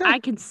like, I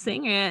can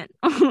sing it.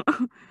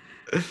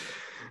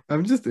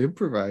 I'm just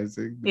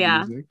improvising the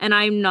Yeah, music. and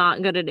I'm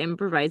not good at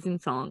improvising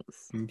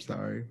songs. I'm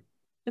sorry.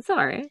 It's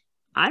all right.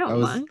 I don't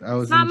mind. I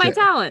was It's not in my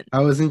talent. I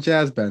was in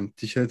jazz band.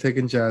 You should have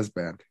taken jazz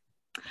band.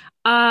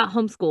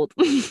 Homeschooled.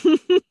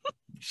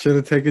 Should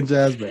have taken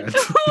jazz band.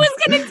 Who was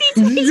gonna teach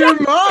me? Your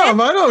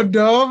mom. I don't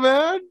know,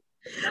 man.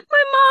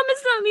 My mom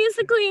is not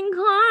musically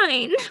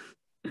inclined.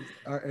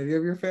 Are any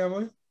of your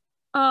family?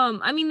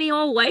 I mean, they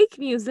all like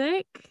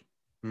music.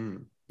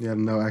 You have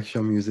no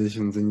actual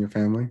musicians in your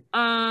family?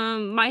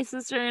 My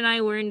sister and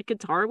I were in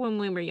guitar when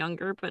we were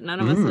younger, but none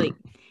of us,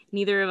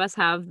 neither of us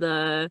have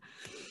the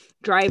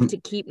drive to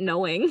keep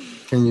knowing.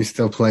 Can you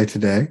still play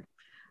today?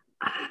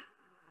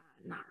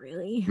 Not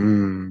really.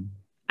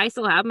 I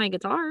still have my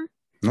guitar.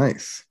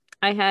 Nice.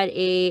 I had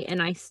a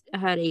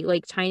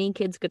like tiny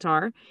kid's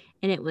guitar,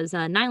 and it was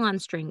nylon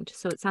stringed,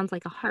 so it sounds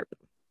like a harp.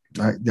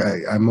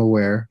 I'm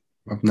aware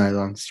of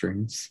nylon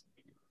strings.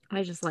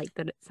 I just like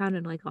that it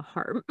sounded like a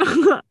harp.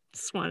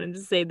 Just wanted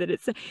to say that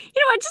it's, you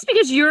know what, just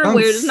because you're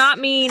aware does not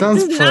mean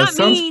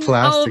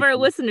all of our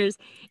listeners.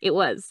 It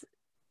was.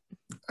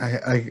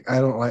 I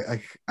don't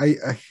like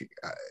I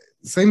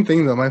same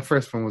thing though. My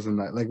first one was a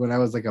like when I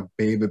was like a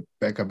baby.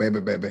 I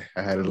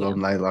had a little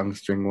nylon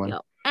string one. Yep.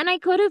 And I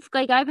could have,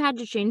 like, I've had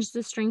to change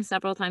the string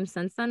several times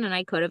since then, and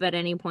I could have at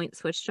any point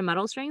switched to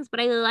metal strings, but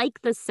I like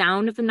the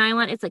sound of the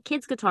nylon. It's a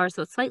kid's guitar,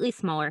 so it's slightly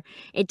smaller.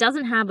 It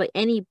doesn't have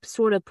any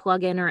sort of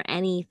plug-in or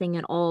anything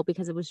at all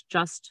because it was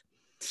just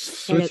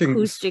an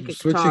acoustic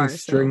guitar. Switching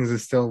strings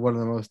is still one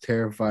of the most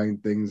terrifying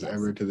things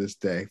ever to this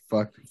day.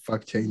 Fuck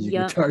changing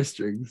guitar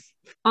strings.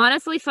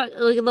 Honestly, like,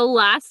 the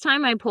last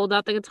time I pulled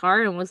out the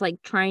guitar and was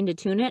like trying to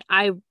tune it,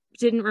 I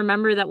didn't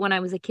remember that when I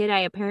was a kid, I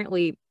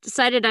apparently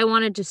decided I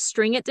wanted to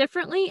string it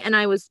differently, and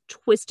I was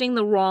twisting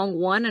the wrong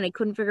one, and I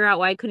couldn't figure out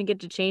why I couldn't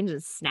get to change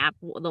and snap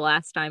the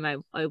last time I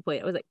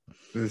played. I was like,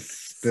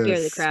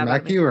 scare the crap out of me.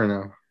 Smack you or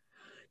no?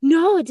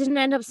 No, it didn't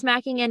end up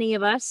smacking any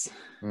of us,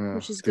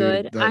 which is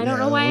good. I don't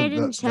know why I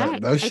didn't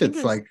check. Those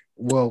shits like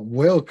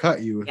will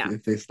cut you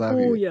if they slap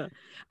you. Oh yeah,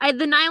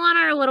 the nylon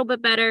are a little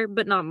bit better,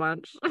 but not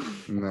much.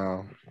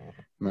 No,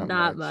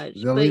 not much.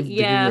 They'll give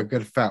you a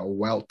good fat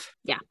welt.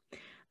 Yeah.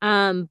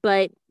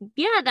 But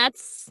yeah,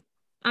 that's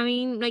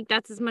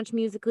as much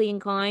musically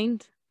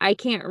inclined. I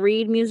can't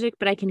read music,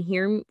 but I can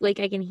hear, I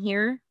can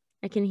hear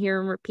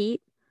and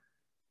repeat.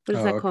 What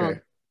is that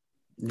called?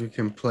 You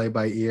can play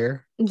by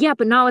ear? Yeah,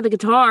 but not with a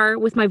guitar,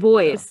 with my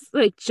voice.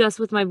 Yeah. Like, just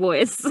with my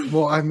voice.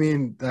 Well, I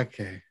mean,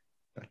 okay.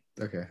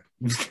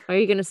 Are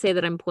you gonna say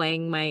that I'm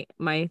playing my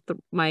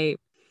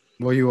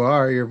Well, you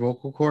are, your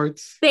vocal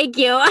cords. Thank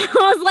you. I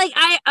was like,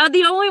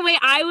 the only way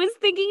I was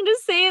thinking to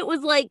say it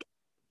was like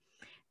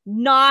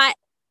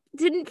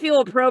didn't feel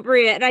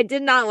appropriate, and I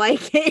did not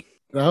like it.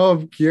 Oh,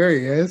 I'm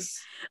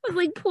curious. I was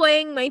like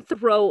playing my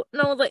throat,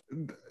 and I was like,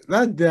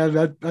 I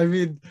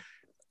mean,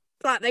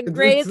 it's not the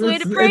greatest way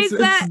to phrase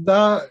that. It's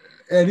not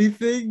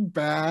anything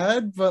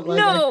bad, but like,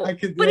 no,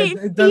 but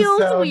it does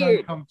sound weird.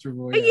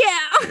 Uncomfortable.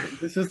 Yeah.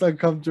 It's just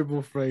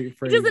uncomfortable phrase.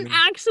 It doesn't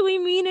actually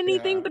mean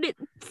anything, but it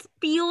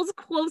feels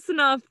close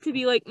enough to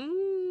be like,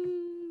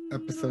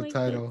 episode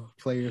title,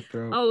 Play Your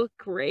Throat. Oh,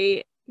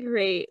 great.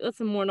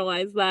 Let's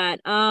immortalize that.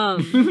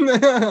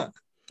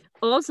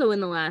 Also in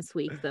the last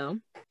week, though,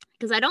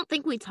 because I don't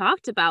think we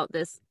talked about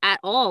this at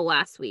all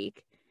last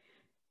week.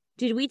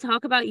 Did we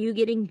talk about you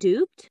getting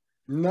duped?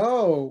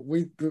 No,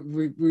 we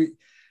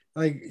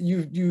like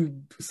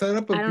you set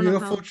up a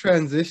beautiful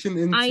transition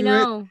into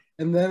it,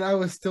 and then I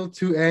was still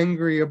too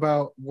angry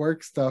about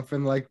work stuff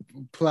and like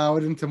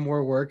plowed into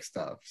more work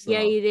stuff. So.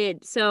 Yeah, you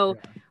did. So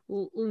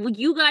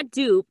you got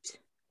duped,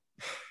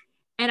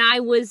 and I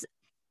was,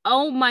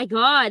 oh my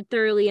god,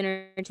 thoroughly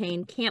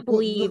entertained. Can't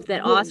believe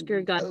that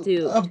Oscar got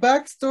duped. A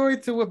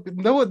backstory to what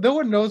no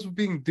one knows what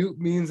being duped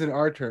means in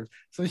our terms.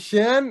 So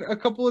Shan a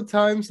couple of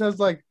times has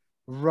like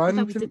run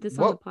I thought we did this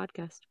on the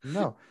podcast.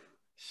 No.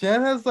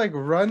 Shan has like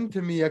run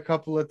to me a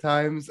couple of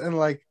times and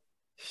like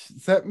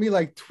sent me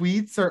like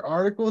tweets or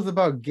articles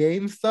about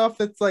game stuff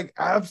that's like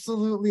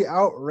absolutely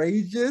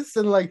outrageous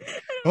and like,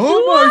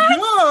 oh my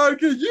god,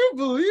 can you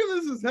believe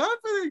this is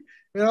happening?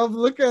 And I'll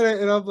look at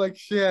it and I'm like,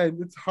 Shan,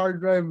 it's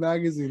Hard Drive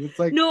Magazine. It's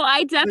like, no,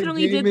 I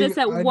definitely did this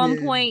at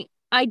one point.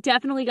 I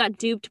definitely got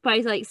duped by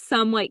like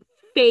some like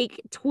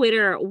fake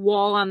Twitter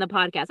wall on the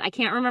podcast. I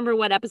can't remember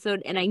what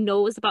episode, and I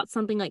know it was about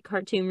something like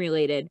cartoon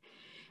related.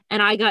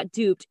 And I got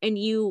duped, and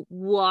you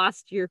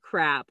lost your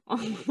crap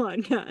on the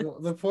podcast. Well,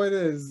 the point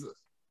is,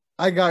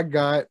 I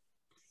got.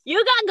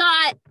 You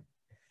got.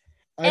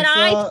 And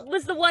I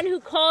was the one who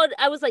called.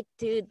 I was like,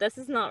 dude, this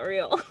is not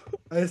real.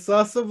 I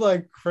saw some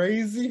like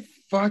crazy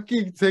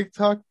fucking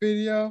TikTok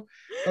video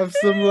of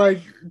some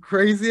like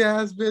crazy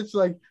ass bitch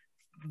like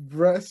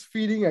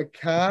breastfeeding a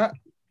cat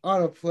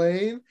on a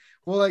plane.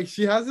 Well, like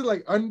she has it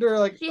like under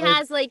like she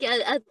has like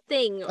a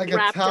thing like a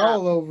wrapped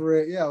towel up. over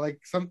it. Yeah, like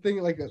something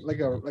like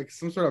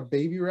some sort of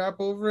baby wrap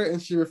over it,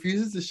 and she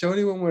refuses to show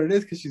anyone what it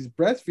is because she's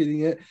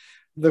breastfeeding it.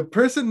 The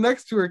person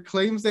next to her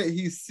claims that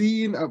he's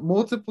seen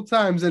multiple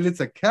times that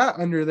it's a cat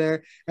under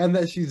there and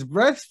that she's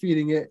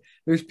breastfeeding it.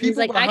 There's people He's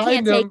like, I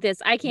behind can't him take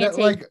this. I can't that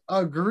take. like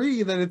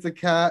agree that it's a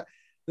cat.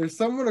 There's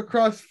someone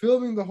across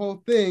filming the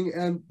whole thing,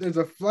 and there's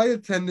a flight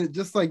attendant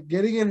just like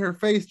getting in her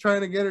face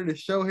trying to get her to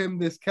show him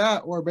this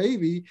cat or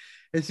baby,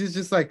 and she's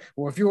just like,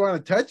 well, if you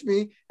want to touch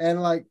me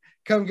and like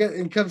come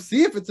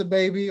see if it's a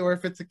baby or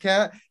if it's a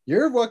cat,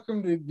 you're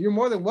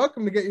more than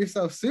welcome to get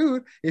yourself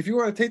sued. If you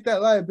want to take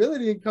that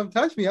liability and come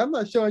touch me, I'm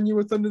not showing you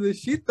what's under this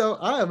sheet though.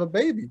 I have a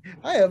baby.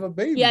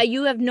 Yeah,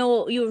 you have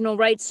no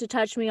rights to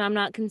touch me. I'm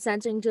not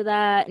consenting to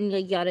that, and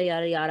yada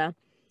yada yada.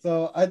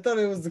 So I thought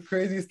it was the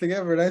craziest thing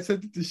ever. And I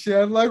sent it to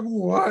Shay. I'm like,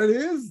 what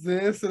is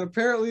this? And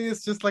apparently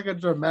it's just like a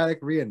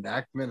dramatic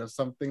reenactment of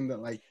something that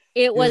like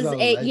it was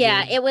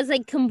it was a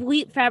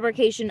complete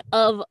fabrication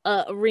of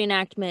a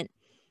reenactment.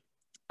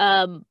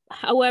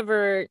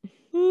 However,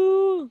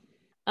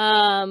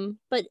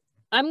 but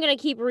I'm going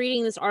to keep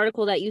reading this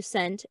article that you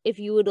sent if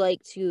you would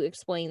like to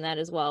explain that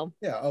as well.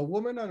 Yeah, a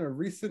woman on a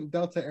recent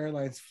Delta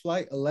Airlines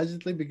flight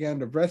allegedly began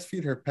to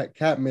breastfeed her pet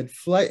cat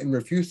mid-flight and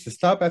refused to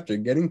stop after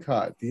getting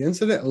caught. The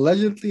incident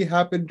allegedly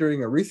happened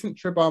during a recent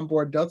trip on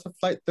board Delta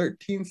Flight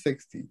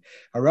 1360,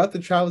 a route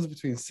that travels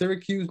between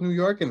Syracuse, New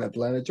York, and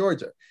Atlanta,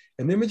 Georgia.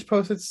 An image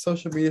posted to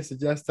social media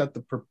suggests that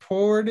the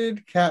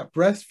purported cat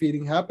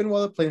breastfeeding happened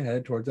while the plane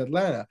headed towards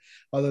Atlanta,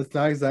 although it's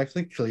not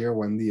exactly clear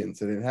when the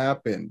incident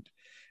happened.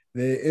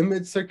 The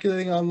image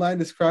circulating online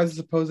describes the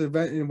supposed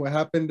event, and what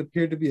happened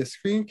appeared to be a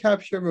screen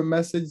capture of a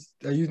message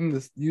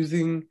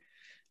using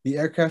the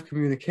aircraft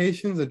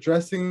communications,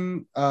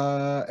 addressing,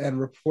 and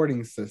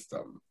reporting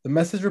system. The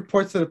message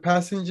reports that a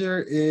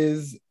passenger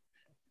is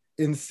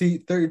in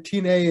seat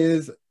 13A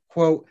is,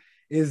 quote,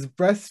 is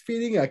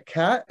breastfeeding a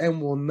cat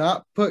and will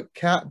not put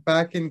cat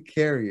back in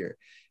carrier,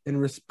 in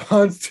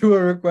response to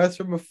a request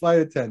from a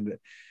flight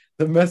attendant.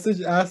 The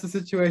message asked the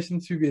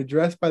situation to be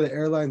addressed by the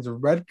airline's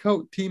Red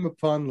Coat team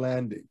upon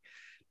landing.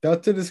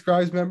 Delta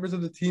describes members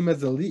of the team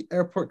as elite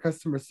airport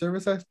customer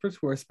service experts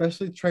who are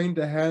specially trained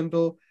to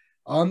handle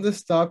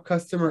on-the-stop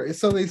customer.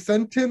 So they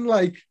sent in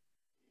like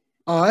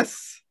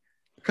us,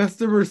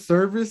 customer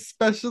service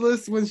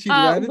specialists, when she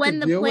landed. When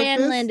the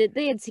plane landed,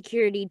 they had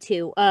security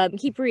too.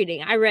 Keep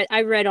reading.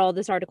 I read all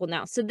this article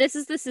now. So this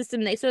is the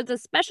system so it's a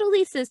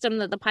specialty system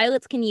that the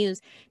pilots can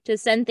use to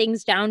send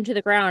things down to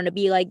the ground to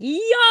be like,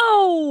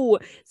 yo.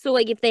 So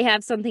like if they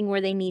have something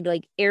where they need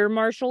like air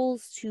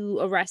marshals to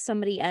arrest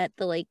somebody at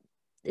the like,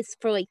 it's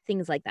for like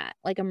things like that,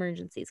 like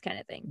emergencies kind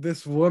of thing.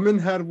 This woman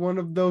had one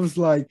of those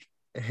like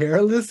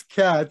hairless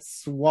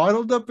cats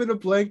swaddled up in a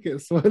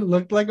blanket so it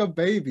looked like a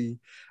baby.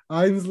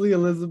 Ainsley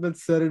Elizabeth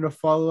said in a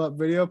follow-up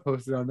video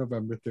posted on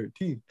November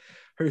 13th.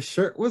 Her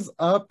shirt was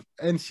up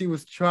and she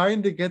was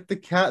trying to get the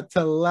cat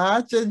to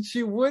latch and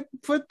she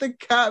wouldn't put the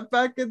cat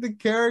back in the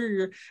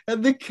carrier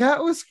and the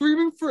cat was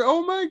screaming for,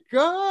 oh my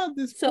God,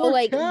 this so poor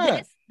like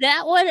cat.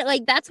 That one,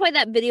 like that's why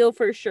that video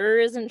for sure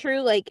isn't true.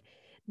 Like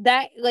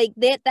that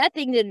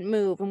thing didn't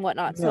move and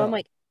whatnot. So I'm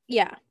like,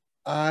 yeah.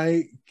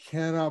 I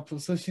cannot.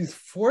 So she's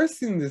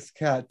forcing this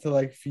cat to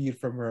like feed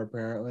from her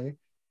apparently.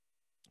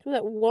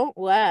 That won't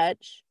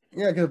latch.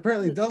 Yeah, because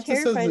apparently Delta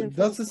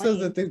says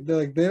that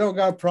they don't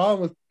got a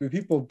problem with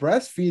people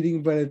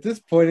breastfeeding, but at this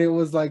point it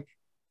was like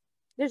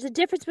there's a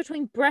difference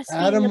between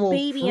breastfeeding a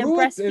baby and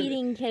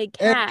breastfeeding a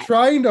cat. And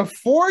trying to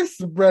force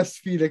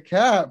breastfeed a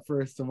cat,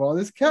 first of all.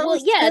 This cat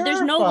was terrified.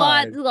 There's no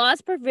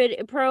laws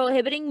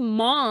prohibiting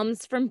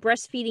moms from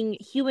breastfeeding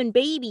human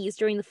babies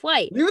during the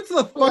flight. Leave it to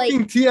the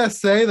fucking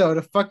TSA, though,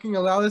 to fucking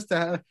allow this to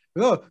happen.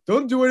 No,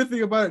 don't do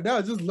anything about it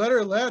now. Just let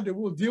her land and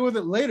we'll deal with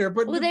it later.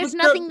 But there's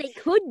nothing they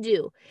could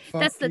do.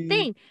 That's the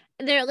thing.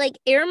 They're like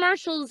air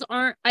marshals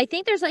aren't. I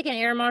think there's like an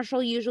air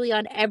marshal usually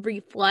on every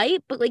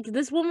flight, but like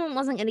this woman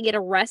wasn't going to get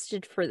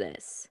arrested for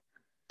this.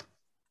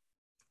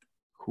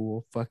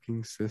 Cool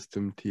fucking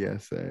system,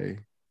 TSA.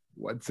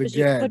 Once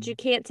again, but you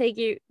can't take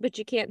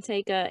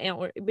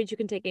antler. But you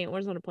can take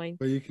antlers on a plane.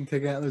 But you can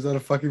take antlers on a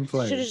fucking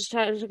plane. Should have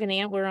just took an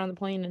antler on the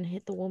plane and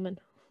hit the woman.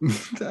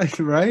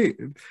 Right.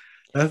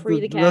 That's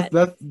free the cat.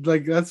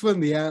 That's when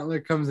the antler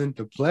comes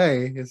into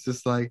play. It's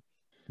just like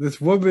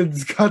this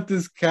woman's got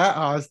this cat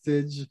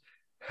hostage,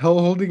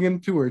 holding him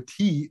to her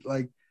teat.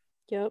 Like,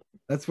 yep.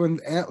 That's when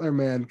Antler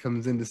Man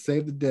comes in to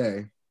save the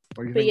day.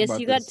 What do you think yes,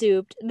 about you this? got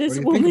duped. This what do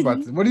you woman. Think about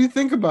this? What do you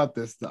think about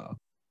this, though?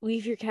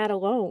 Leave your cat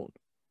alone.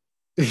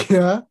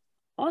 Yeah.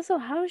 Also,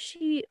 how is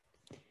she?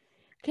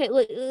 Okay,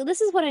 look. This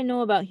is what I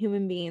know about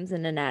human beings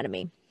and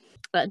anatomy.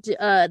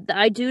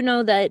 I do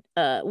know that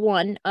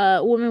one, a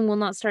woman will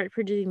not start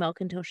producing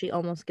milk until she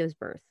almost gives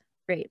birth.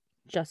 Right?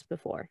 just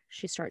before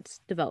she starts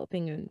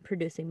developing and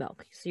producing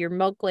milk. So your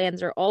milk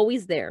glands are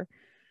always there,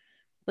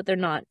 but they're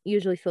not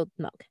usually filled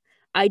with milk.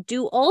 I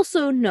do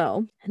also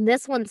know, and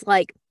this one's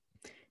like,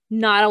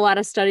 not a lot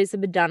of studies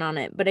have been done on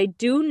it, but I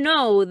do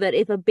know that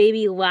if a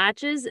baby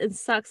latches and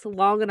sucks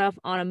long enough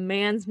on a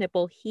man's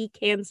nipple, he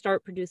can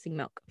start producing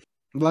milk.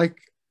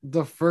 Like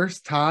the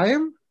first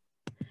time?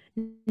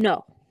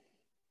 No.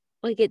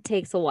 Like it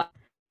takes a while.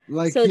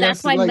 Like so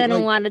that's why men a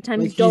lot of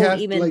times don't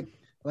even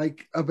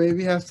like a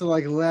baby has to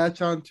like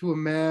latch onto a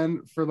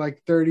man for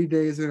like 30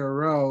 days in a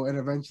row, and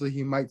eventually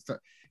he might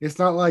start. It's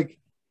not like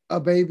a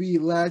baby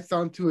latched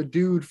onto a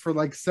dude for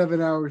like 7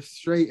 hours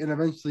straight and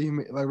eventually he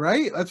like,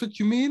 right? That's what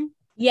you mean?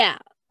 Yeah.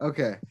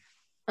 Okay.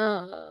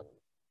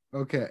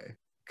 Okay.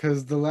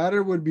 Because the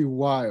latter would be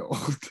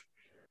wild.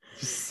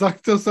 Just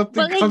suck till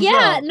something comes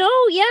out.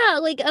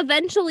 Like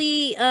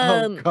eventually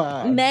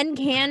men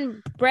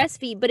can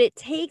breastfeed, but it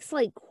takes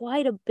like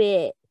quite a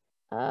bit.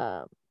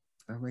 That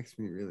makes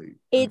me really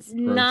it's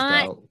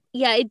not out.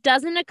 Yeah, it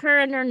doesn't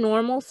occur under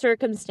normal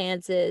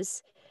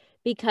circumstances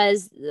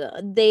because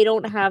they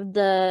don't have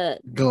the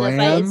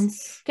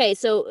glands. Okay,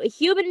 so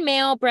human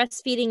male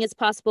breastfeeding is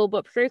possible,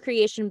 but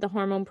procreation of the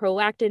hormone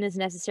prolactin is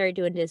necessary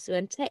to induce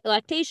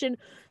lactation.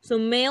 So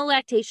male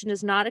lactation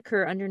does not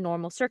occur under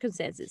normal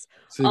circumstances.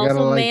 So you also,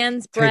 gotta, like,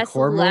 man's breast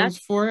hormones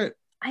for it.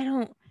 I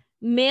don't.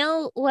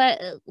 Male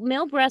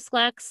breast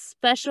lacks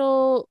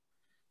special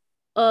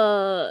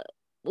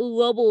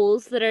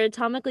lobules that are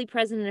atomically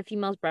present in a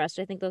female's breast.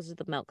 I think those are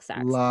the milk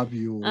sacs.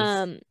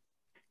 Lobules.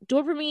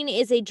 Dopamine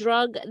is a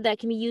drug that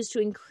can be used to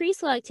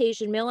increase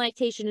lactation. Male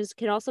lactation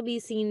can also be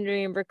seen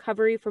during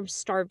recovery from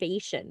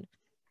starvation.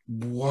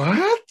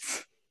 What?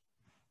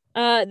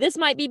 This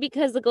might be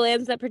because the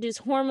glands that produce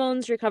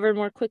hormones recover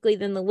more quickly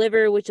than the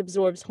liver, which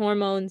absorbs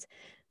hormones,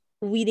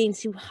 leading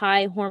to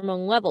high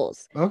hormone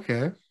levels.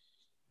 Okay.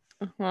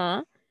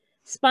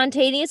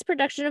 Spontaneous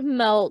production of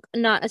milk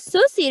not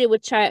associated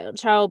with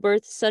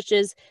childbirth, such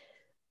as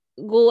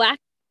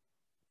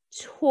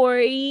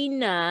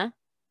galactorina.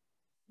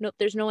 Nope,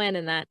 there's no N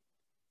in that.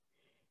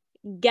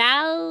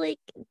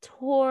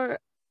 Galactoria.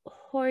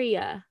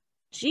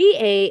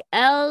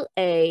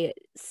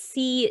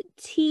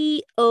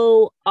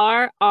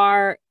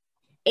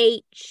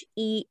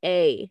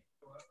 Galactorrhea.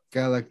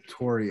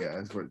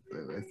 Galactoria is what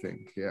I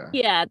think. Yeah.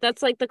 Yeah,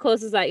 that's like the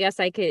closest I guess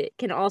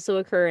can also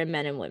occur in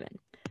men and women.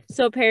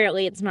 So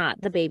apparently it's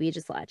not the baby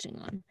just latching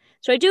on.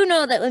 So I do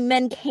know that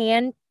men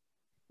can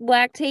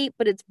lactate,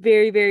 but it's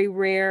very, very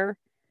rare.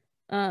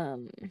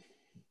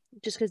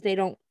 Just because they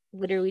don't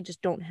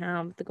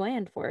have the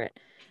gland for it.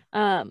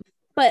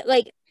 But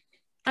like,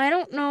 I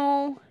don't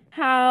know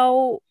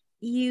how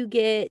you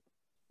get,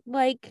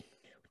 like,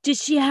 did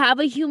she have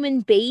a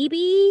human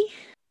baby?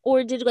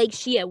 Or did like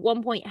she at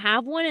one point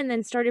have one and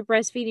then started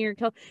breastfeeding her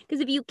child? Because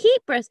if you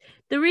keep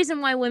the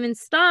reason why women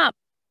stop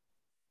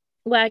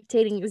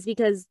lactating is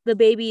because the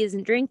baby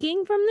isn't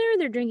drinking from there.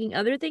 They're drinking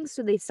other things,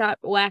 so they stop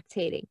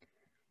lactating.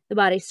 The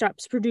body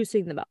stops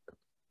producing the milk.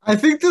 I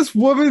think this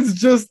woman's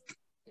just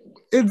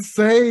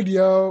insane,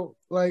 yo.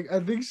 Like, I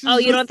think she's. Oh,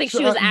 you don't think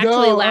she was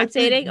actually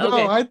lactating?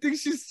 Okay. No, I think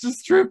she's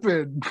just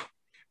tripping.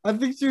 I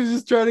think she was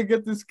just trying to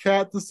get this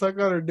cat to suck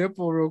on her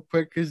nipple real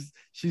quick because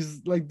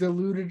she's like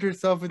deluded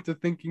herself into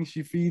thinking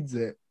she feeds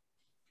it.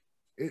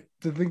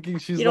 To thinking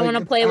she's. You don't want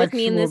to play with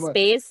me in this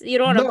space. You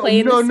don't want to play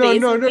in this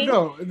space.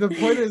 No. The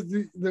point is,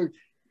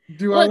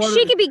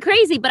 she could be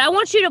crazy, but I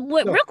want you to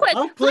real quick.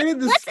 I'm playing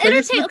this. Let's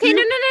entertain. Okay,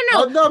 no.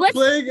 I'm not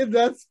playing in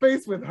that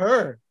space with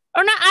her.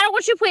 Or not, I don't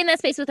want you to play in that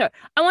space with her.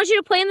 I want you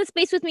to play in the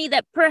space with me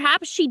that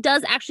perhaps she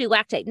does actually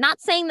lactate.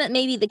 Not saying that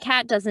maybe the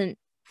cat doesn't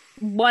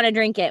want to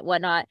drink it,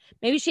 whatnot.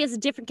 Maybe she has a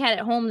different cat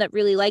at home that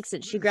really likes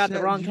it. She grabbed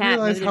the wrong cat.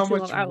 Realize how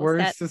much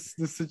worse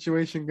the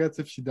situation gets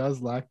if she does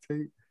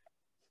lactate?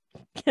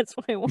 That's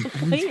why I won't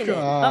play in it.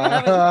 I'm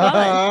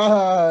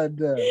having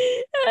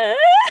fun.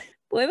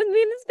 Play with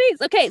me in the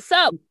space. Okay,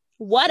 so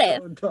what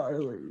if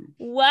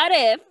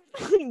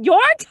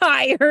you're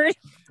tired?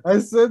 I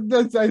said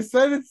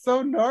it's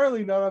so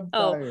gnarly. Not I'm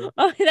tired.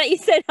 Oh, that you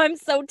said I'm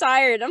so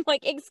tired. I'm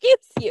like, excuse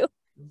you.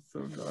 It's so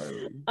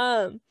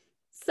gnarly.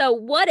 So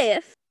what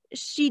if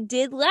she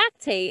did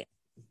lactate?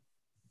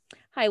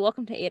 Hi,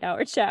 welcome to 8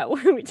 Hour Chat,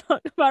 where we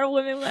talk about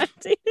women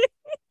lactating.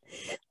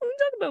 We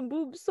talk about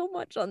boobs so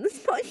much on this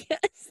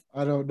podcast.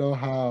 I don't know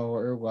how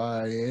or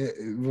why.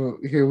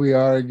 Here we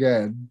are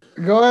again.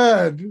 Go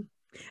ahead.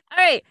 All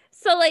right.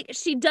 So like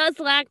she does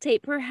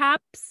lactate.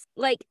 Perhaps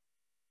like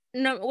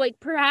one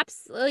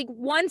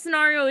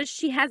scenario is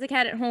she has a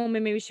cat at home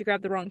and maybe she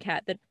grabbed the wrong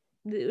cat. That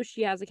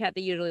she has a cat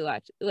that usually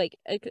likes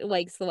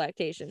the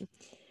lactation.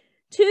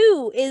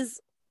 2 is,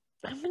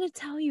 I'm gonna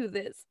tell you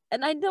this,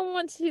 and I don't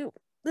want to.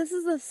 This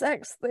is a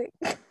sex thing.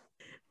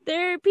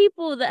 There are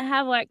people that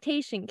have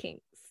lactation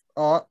kinks.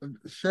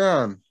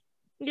 Sharon.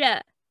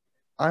 Yeah.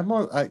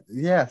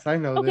 Yes, I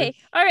know Okay, this.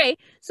 all right.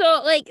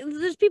 So, like,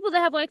 there's people that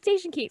have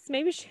lactation cakes.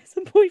 Maybe she has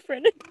a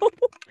boyfriend at home.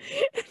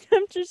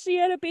 And after she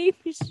had a baby,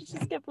 she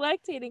just kept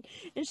lactating,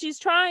 and she's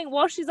trying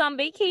while she's on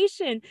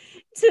vacation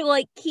to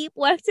like keep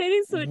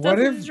lactating so it What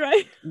doesn't if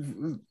dry.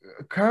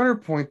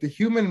 counterpoint? The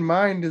human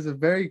mind is a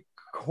very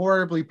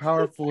horribly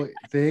powerful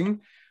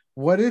thing.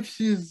 What if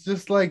she's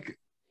just like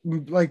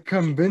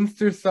convinced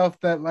herself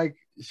that like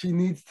she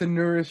needs to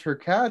nourish her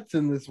cats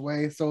in this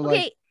way, so like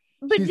Okay,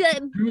 but she's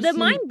the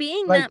mind producing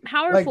being like that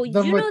powerful,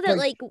 the you know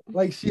that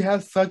like she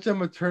has such a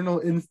maternal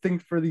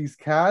instinct for these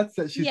cats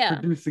that she's yeah.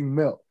 producing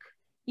milk.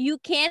 You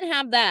can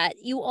have that.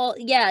 You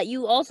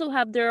also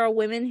have there are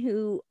women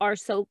who are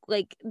so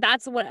like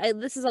that's what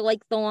this is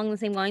like along the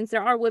same lines.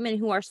 There are women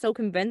who are so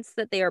convinced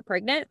that they are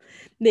pregnant,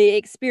 they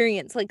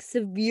experience like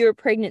severe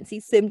pregnancy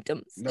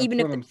symptoms, That's even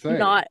if what I'm they're saying.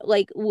 not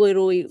like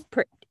literally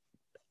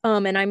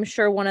and I'm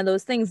sure one of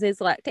those things is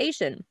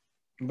lactation.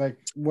 Like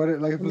what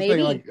it like I'm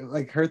saying, Maybe.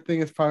 like her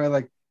thing is probably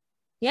like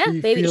Yeah,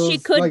 she maybe she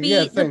feels could like yeah,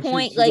 be it's the saying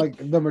point she like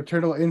like the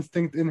maternal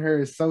instinct in her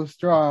is so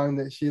strong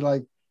that she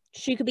like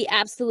she could be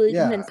absolutely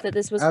yeah, convinced that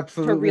this was her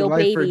absolutely real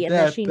life or baby and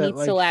that death she that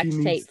needs to like she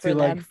needs lactate to for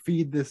like them.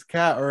 feed this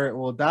cat or it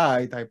will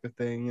die type of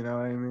thing, you know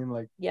what I mean?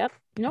 Like Yep.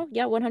 No,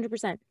 yeah,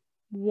 100%.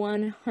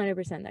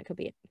 100% that could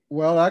be it.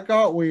 well, that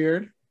got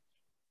weird.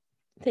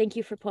 Thank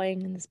you for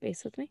playing in the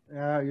space with me.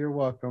 Yeah, you're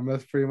welcome.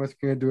 That's pretty much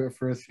gonna do it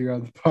for us here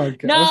on the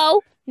podcast.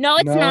 No,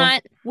 it's No?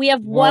 not. We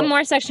have one Well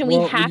more section we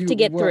have to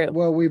get through.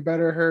 well we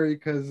better hurry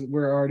because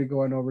we're already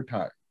going over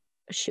time.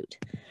 Shoot.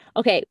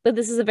 Okay, but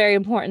this is a very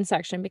important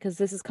section because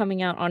this is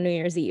coming out on New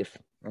Year's Eve.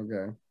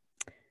 Okay.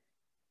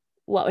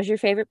 What was your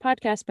favorite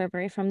podcast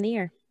memory from the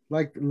year?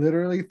 Like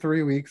literally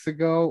 3 weeks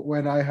ago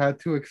when I had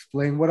to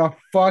explain what a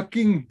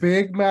fucking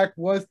Big Mac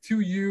was to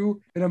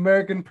you, an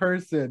American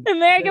person.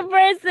 American An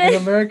person.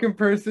 American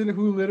person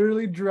who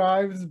literally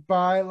drives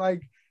by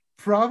like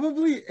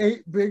probably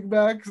 8 Big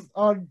Macs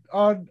on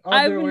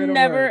their way to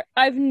work.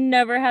 I've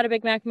never had a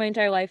Big Mac in my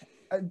entire life.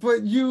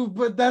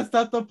 But that's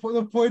not the point.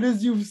 The point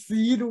is you've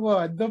seen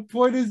one. The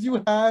point is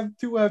you have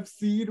to have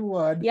seen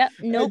one. Yep.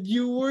 Nope. And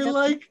you were Nope.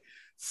 like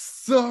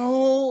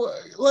so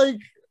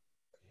like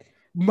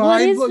What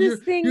mind is blown. this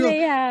thing you're, they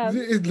have?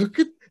 Look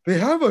at they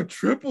have a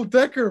triple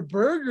decker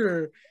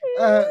burger.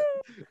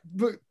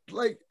 But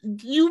like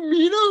you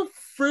mean a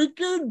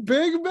freaking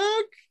Big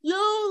Mac,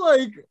 yo?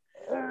 Like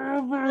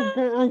oh my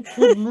god,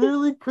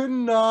 literally could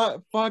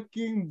not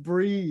fucking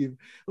breathe.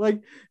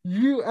 Like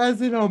you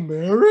as an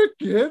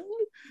American,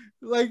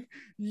 like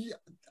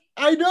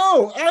I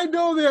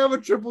know they have a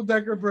triple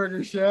decker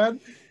burger, Shad.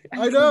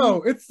 I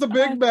know it's the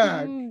Big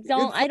Mac.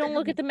 I don't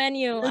look at the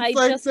menu. I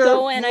like just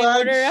go and I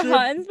order a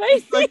hot and spicy.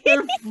 It's like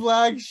their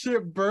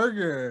flagship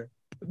burger.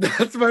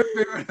 That's my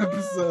favorite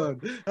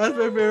episode. That's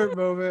my favorite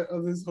moment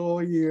of this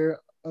whole year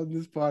on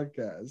this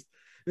podcast.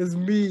 Is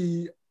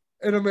me,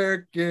 an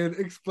American,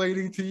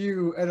 explaining to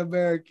you, an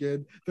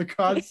American, the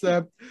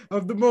concept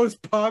of the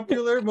most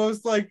popular,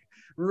 most like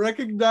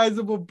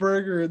recognizable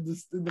burger in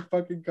the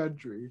fucking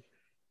country.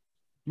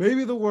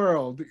 Maybe the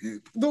world.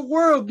 The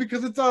world,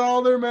 because it's on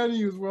all their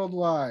menus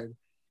worldwide.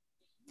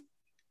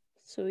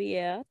 So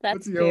yeah,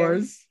 that's What's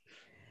yours?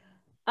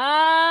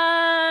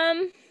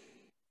 I've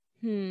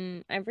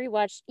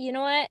rewatched. You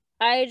know what?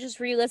 I just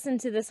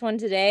re-listened to this one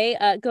today.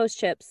 Ghost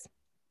Chips.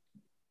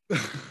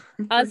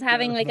 I was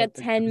having like a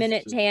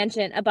 10-minute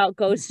tangent about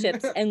Ghost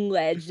Chips and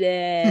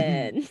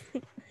Legend.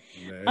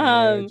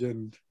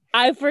 Legend.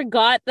 I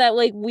forgot that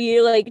like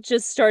we like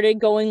just started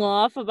going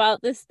off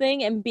about this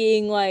thing and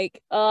being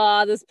like,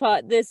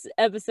 this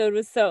episode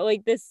was so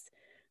like this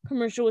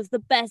commercial was the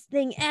best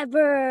thing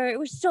ever. It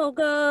was so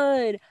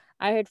good.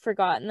 I had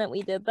forgotten that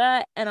we did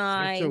that, and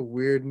Such a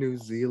weird New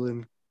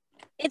Zealand.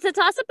 It's a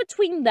toss up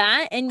between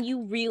that and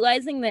you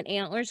realizing that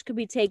antlers could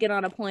be taken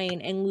on a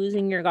plane and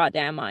losing your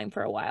goddamn mind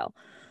for a while.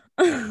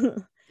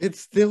 It's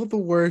still the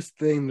worst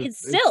thing.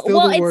 It's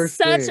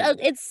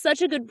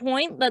such a good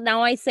point that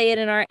now I say it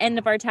in our end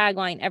of our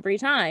tagline every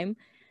time.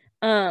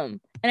 And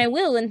I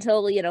will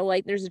until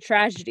like there's a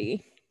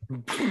tragedy.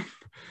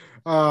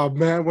 Oh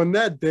man, when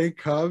that day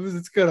comes,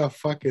 it's gonna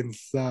fucking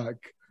suck.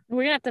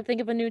 We're gonna have to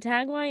think of a new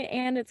tagline,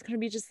 and it's gonna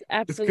be just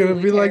absolutely. It's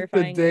gonna be like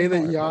the day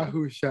that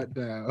Yahoo shut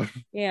down.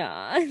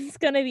 Yeah, it's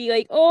gonna be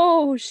like,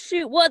 oh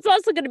shoot. Well, it's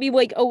also gonna be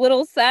like a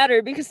little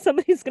sadder because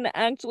somebody's gonna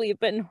actually have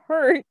been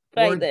hurt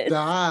by this.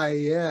 Die,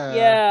 yeah.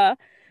 Yeah,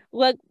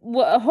 like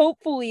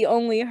hopefully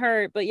only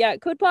hurt, but yeah,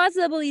 it could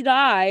possibly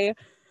die.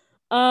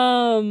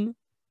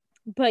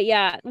 But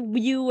yeah,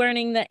 you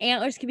learning that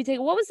antlers could be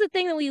taken. What was the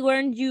thing that we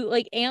learned? You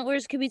like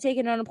antlers could be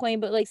taken on a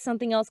plane, but like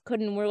something else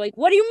couldn't. We're like,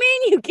 what do you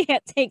mean you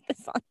can't take this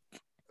on?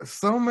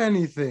 So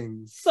many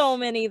things.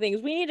 We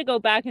need to go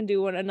back and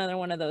do another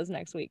one of those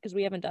next week because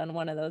we haven't done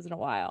one of those in a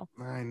while.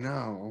 I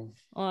know.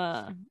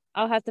 I'll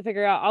have to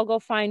figure out. I'll go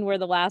find where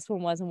the last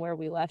one was and where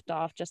we left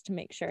off just to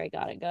make sure I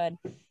got it good.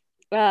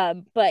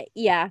 But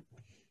yeah,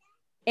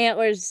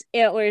 antlers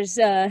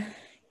can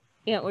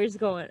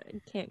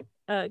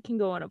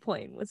go on a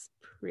plane was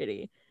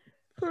pretty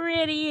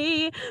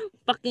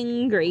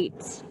fucking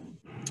great.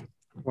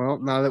 Well,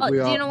 now that Oh, we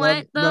do all you know now,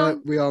 what, now though?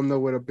 that we all know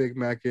what a Big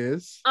Mac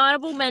is.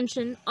 Honorable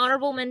mention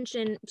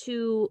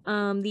to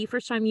the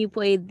first time you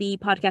played the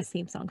podcast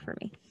theme song for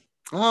me.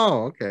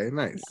 Oh, okay,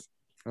 nice.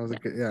 That was a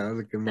good. Yeah, that was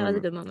a good That was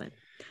a moment. good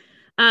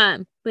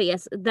moment. But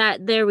yes,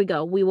 there we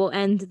go. We will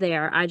end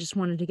there. I just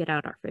wanted to get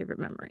out our favorite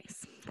memories.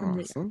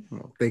 Awesome.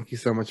 Well, thank you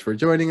so much for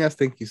joining us.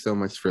 Thank you so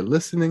much for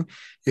listening.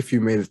 If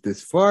you made it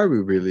this far, we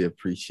really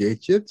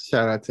appreciate you.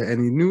 Shout out to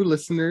any new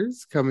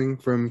listeners coming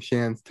from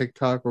Shan's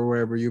TikTok or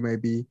wherever you may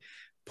be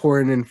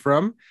pouring in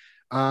from.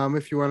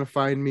 If you want to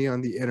find me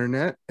on the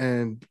internet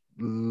and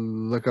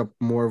look up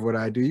more of what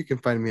I do, you can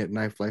find me at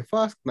Knife Life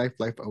Osc, Knife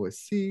Life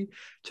OSC.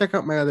 Check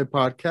out my other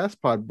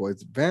podcast, Pod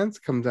Boys Advance,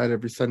 comes out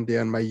every Sunday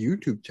on my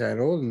YouTube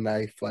channel,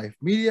 Knife Life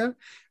Media,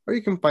 or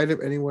you can find it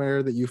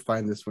anywhere that you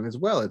find this one as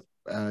well.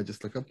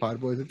 Just look up Pod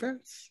Boys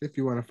Advance if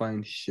you want to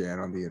find Shan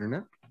on the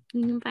internet.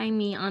 You can find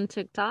me on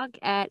TikTok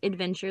at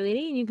Adventure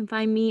Lady, and you can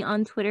find me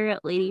on Twitter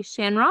at Lady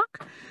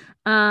Shanrock.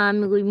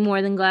 We'll be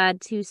more than glad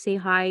to say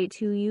hi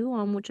to you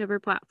on whichever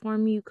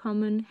platform you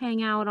come and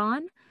hang out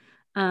on.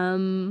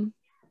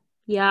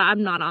 Yeah,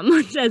 I'm not on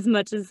as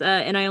much as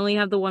and I only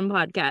have the one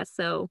podcast,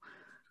 so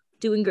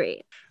doing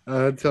great.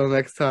 Until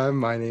next time,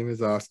 my name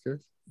is Oscar.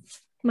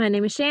 My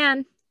name is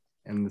Shan.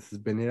 And this has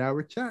been 8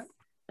 Hour Chat.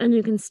 And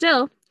you can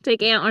still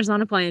take antlers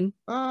on a plane.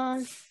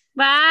 Bye.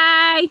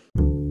 Bye.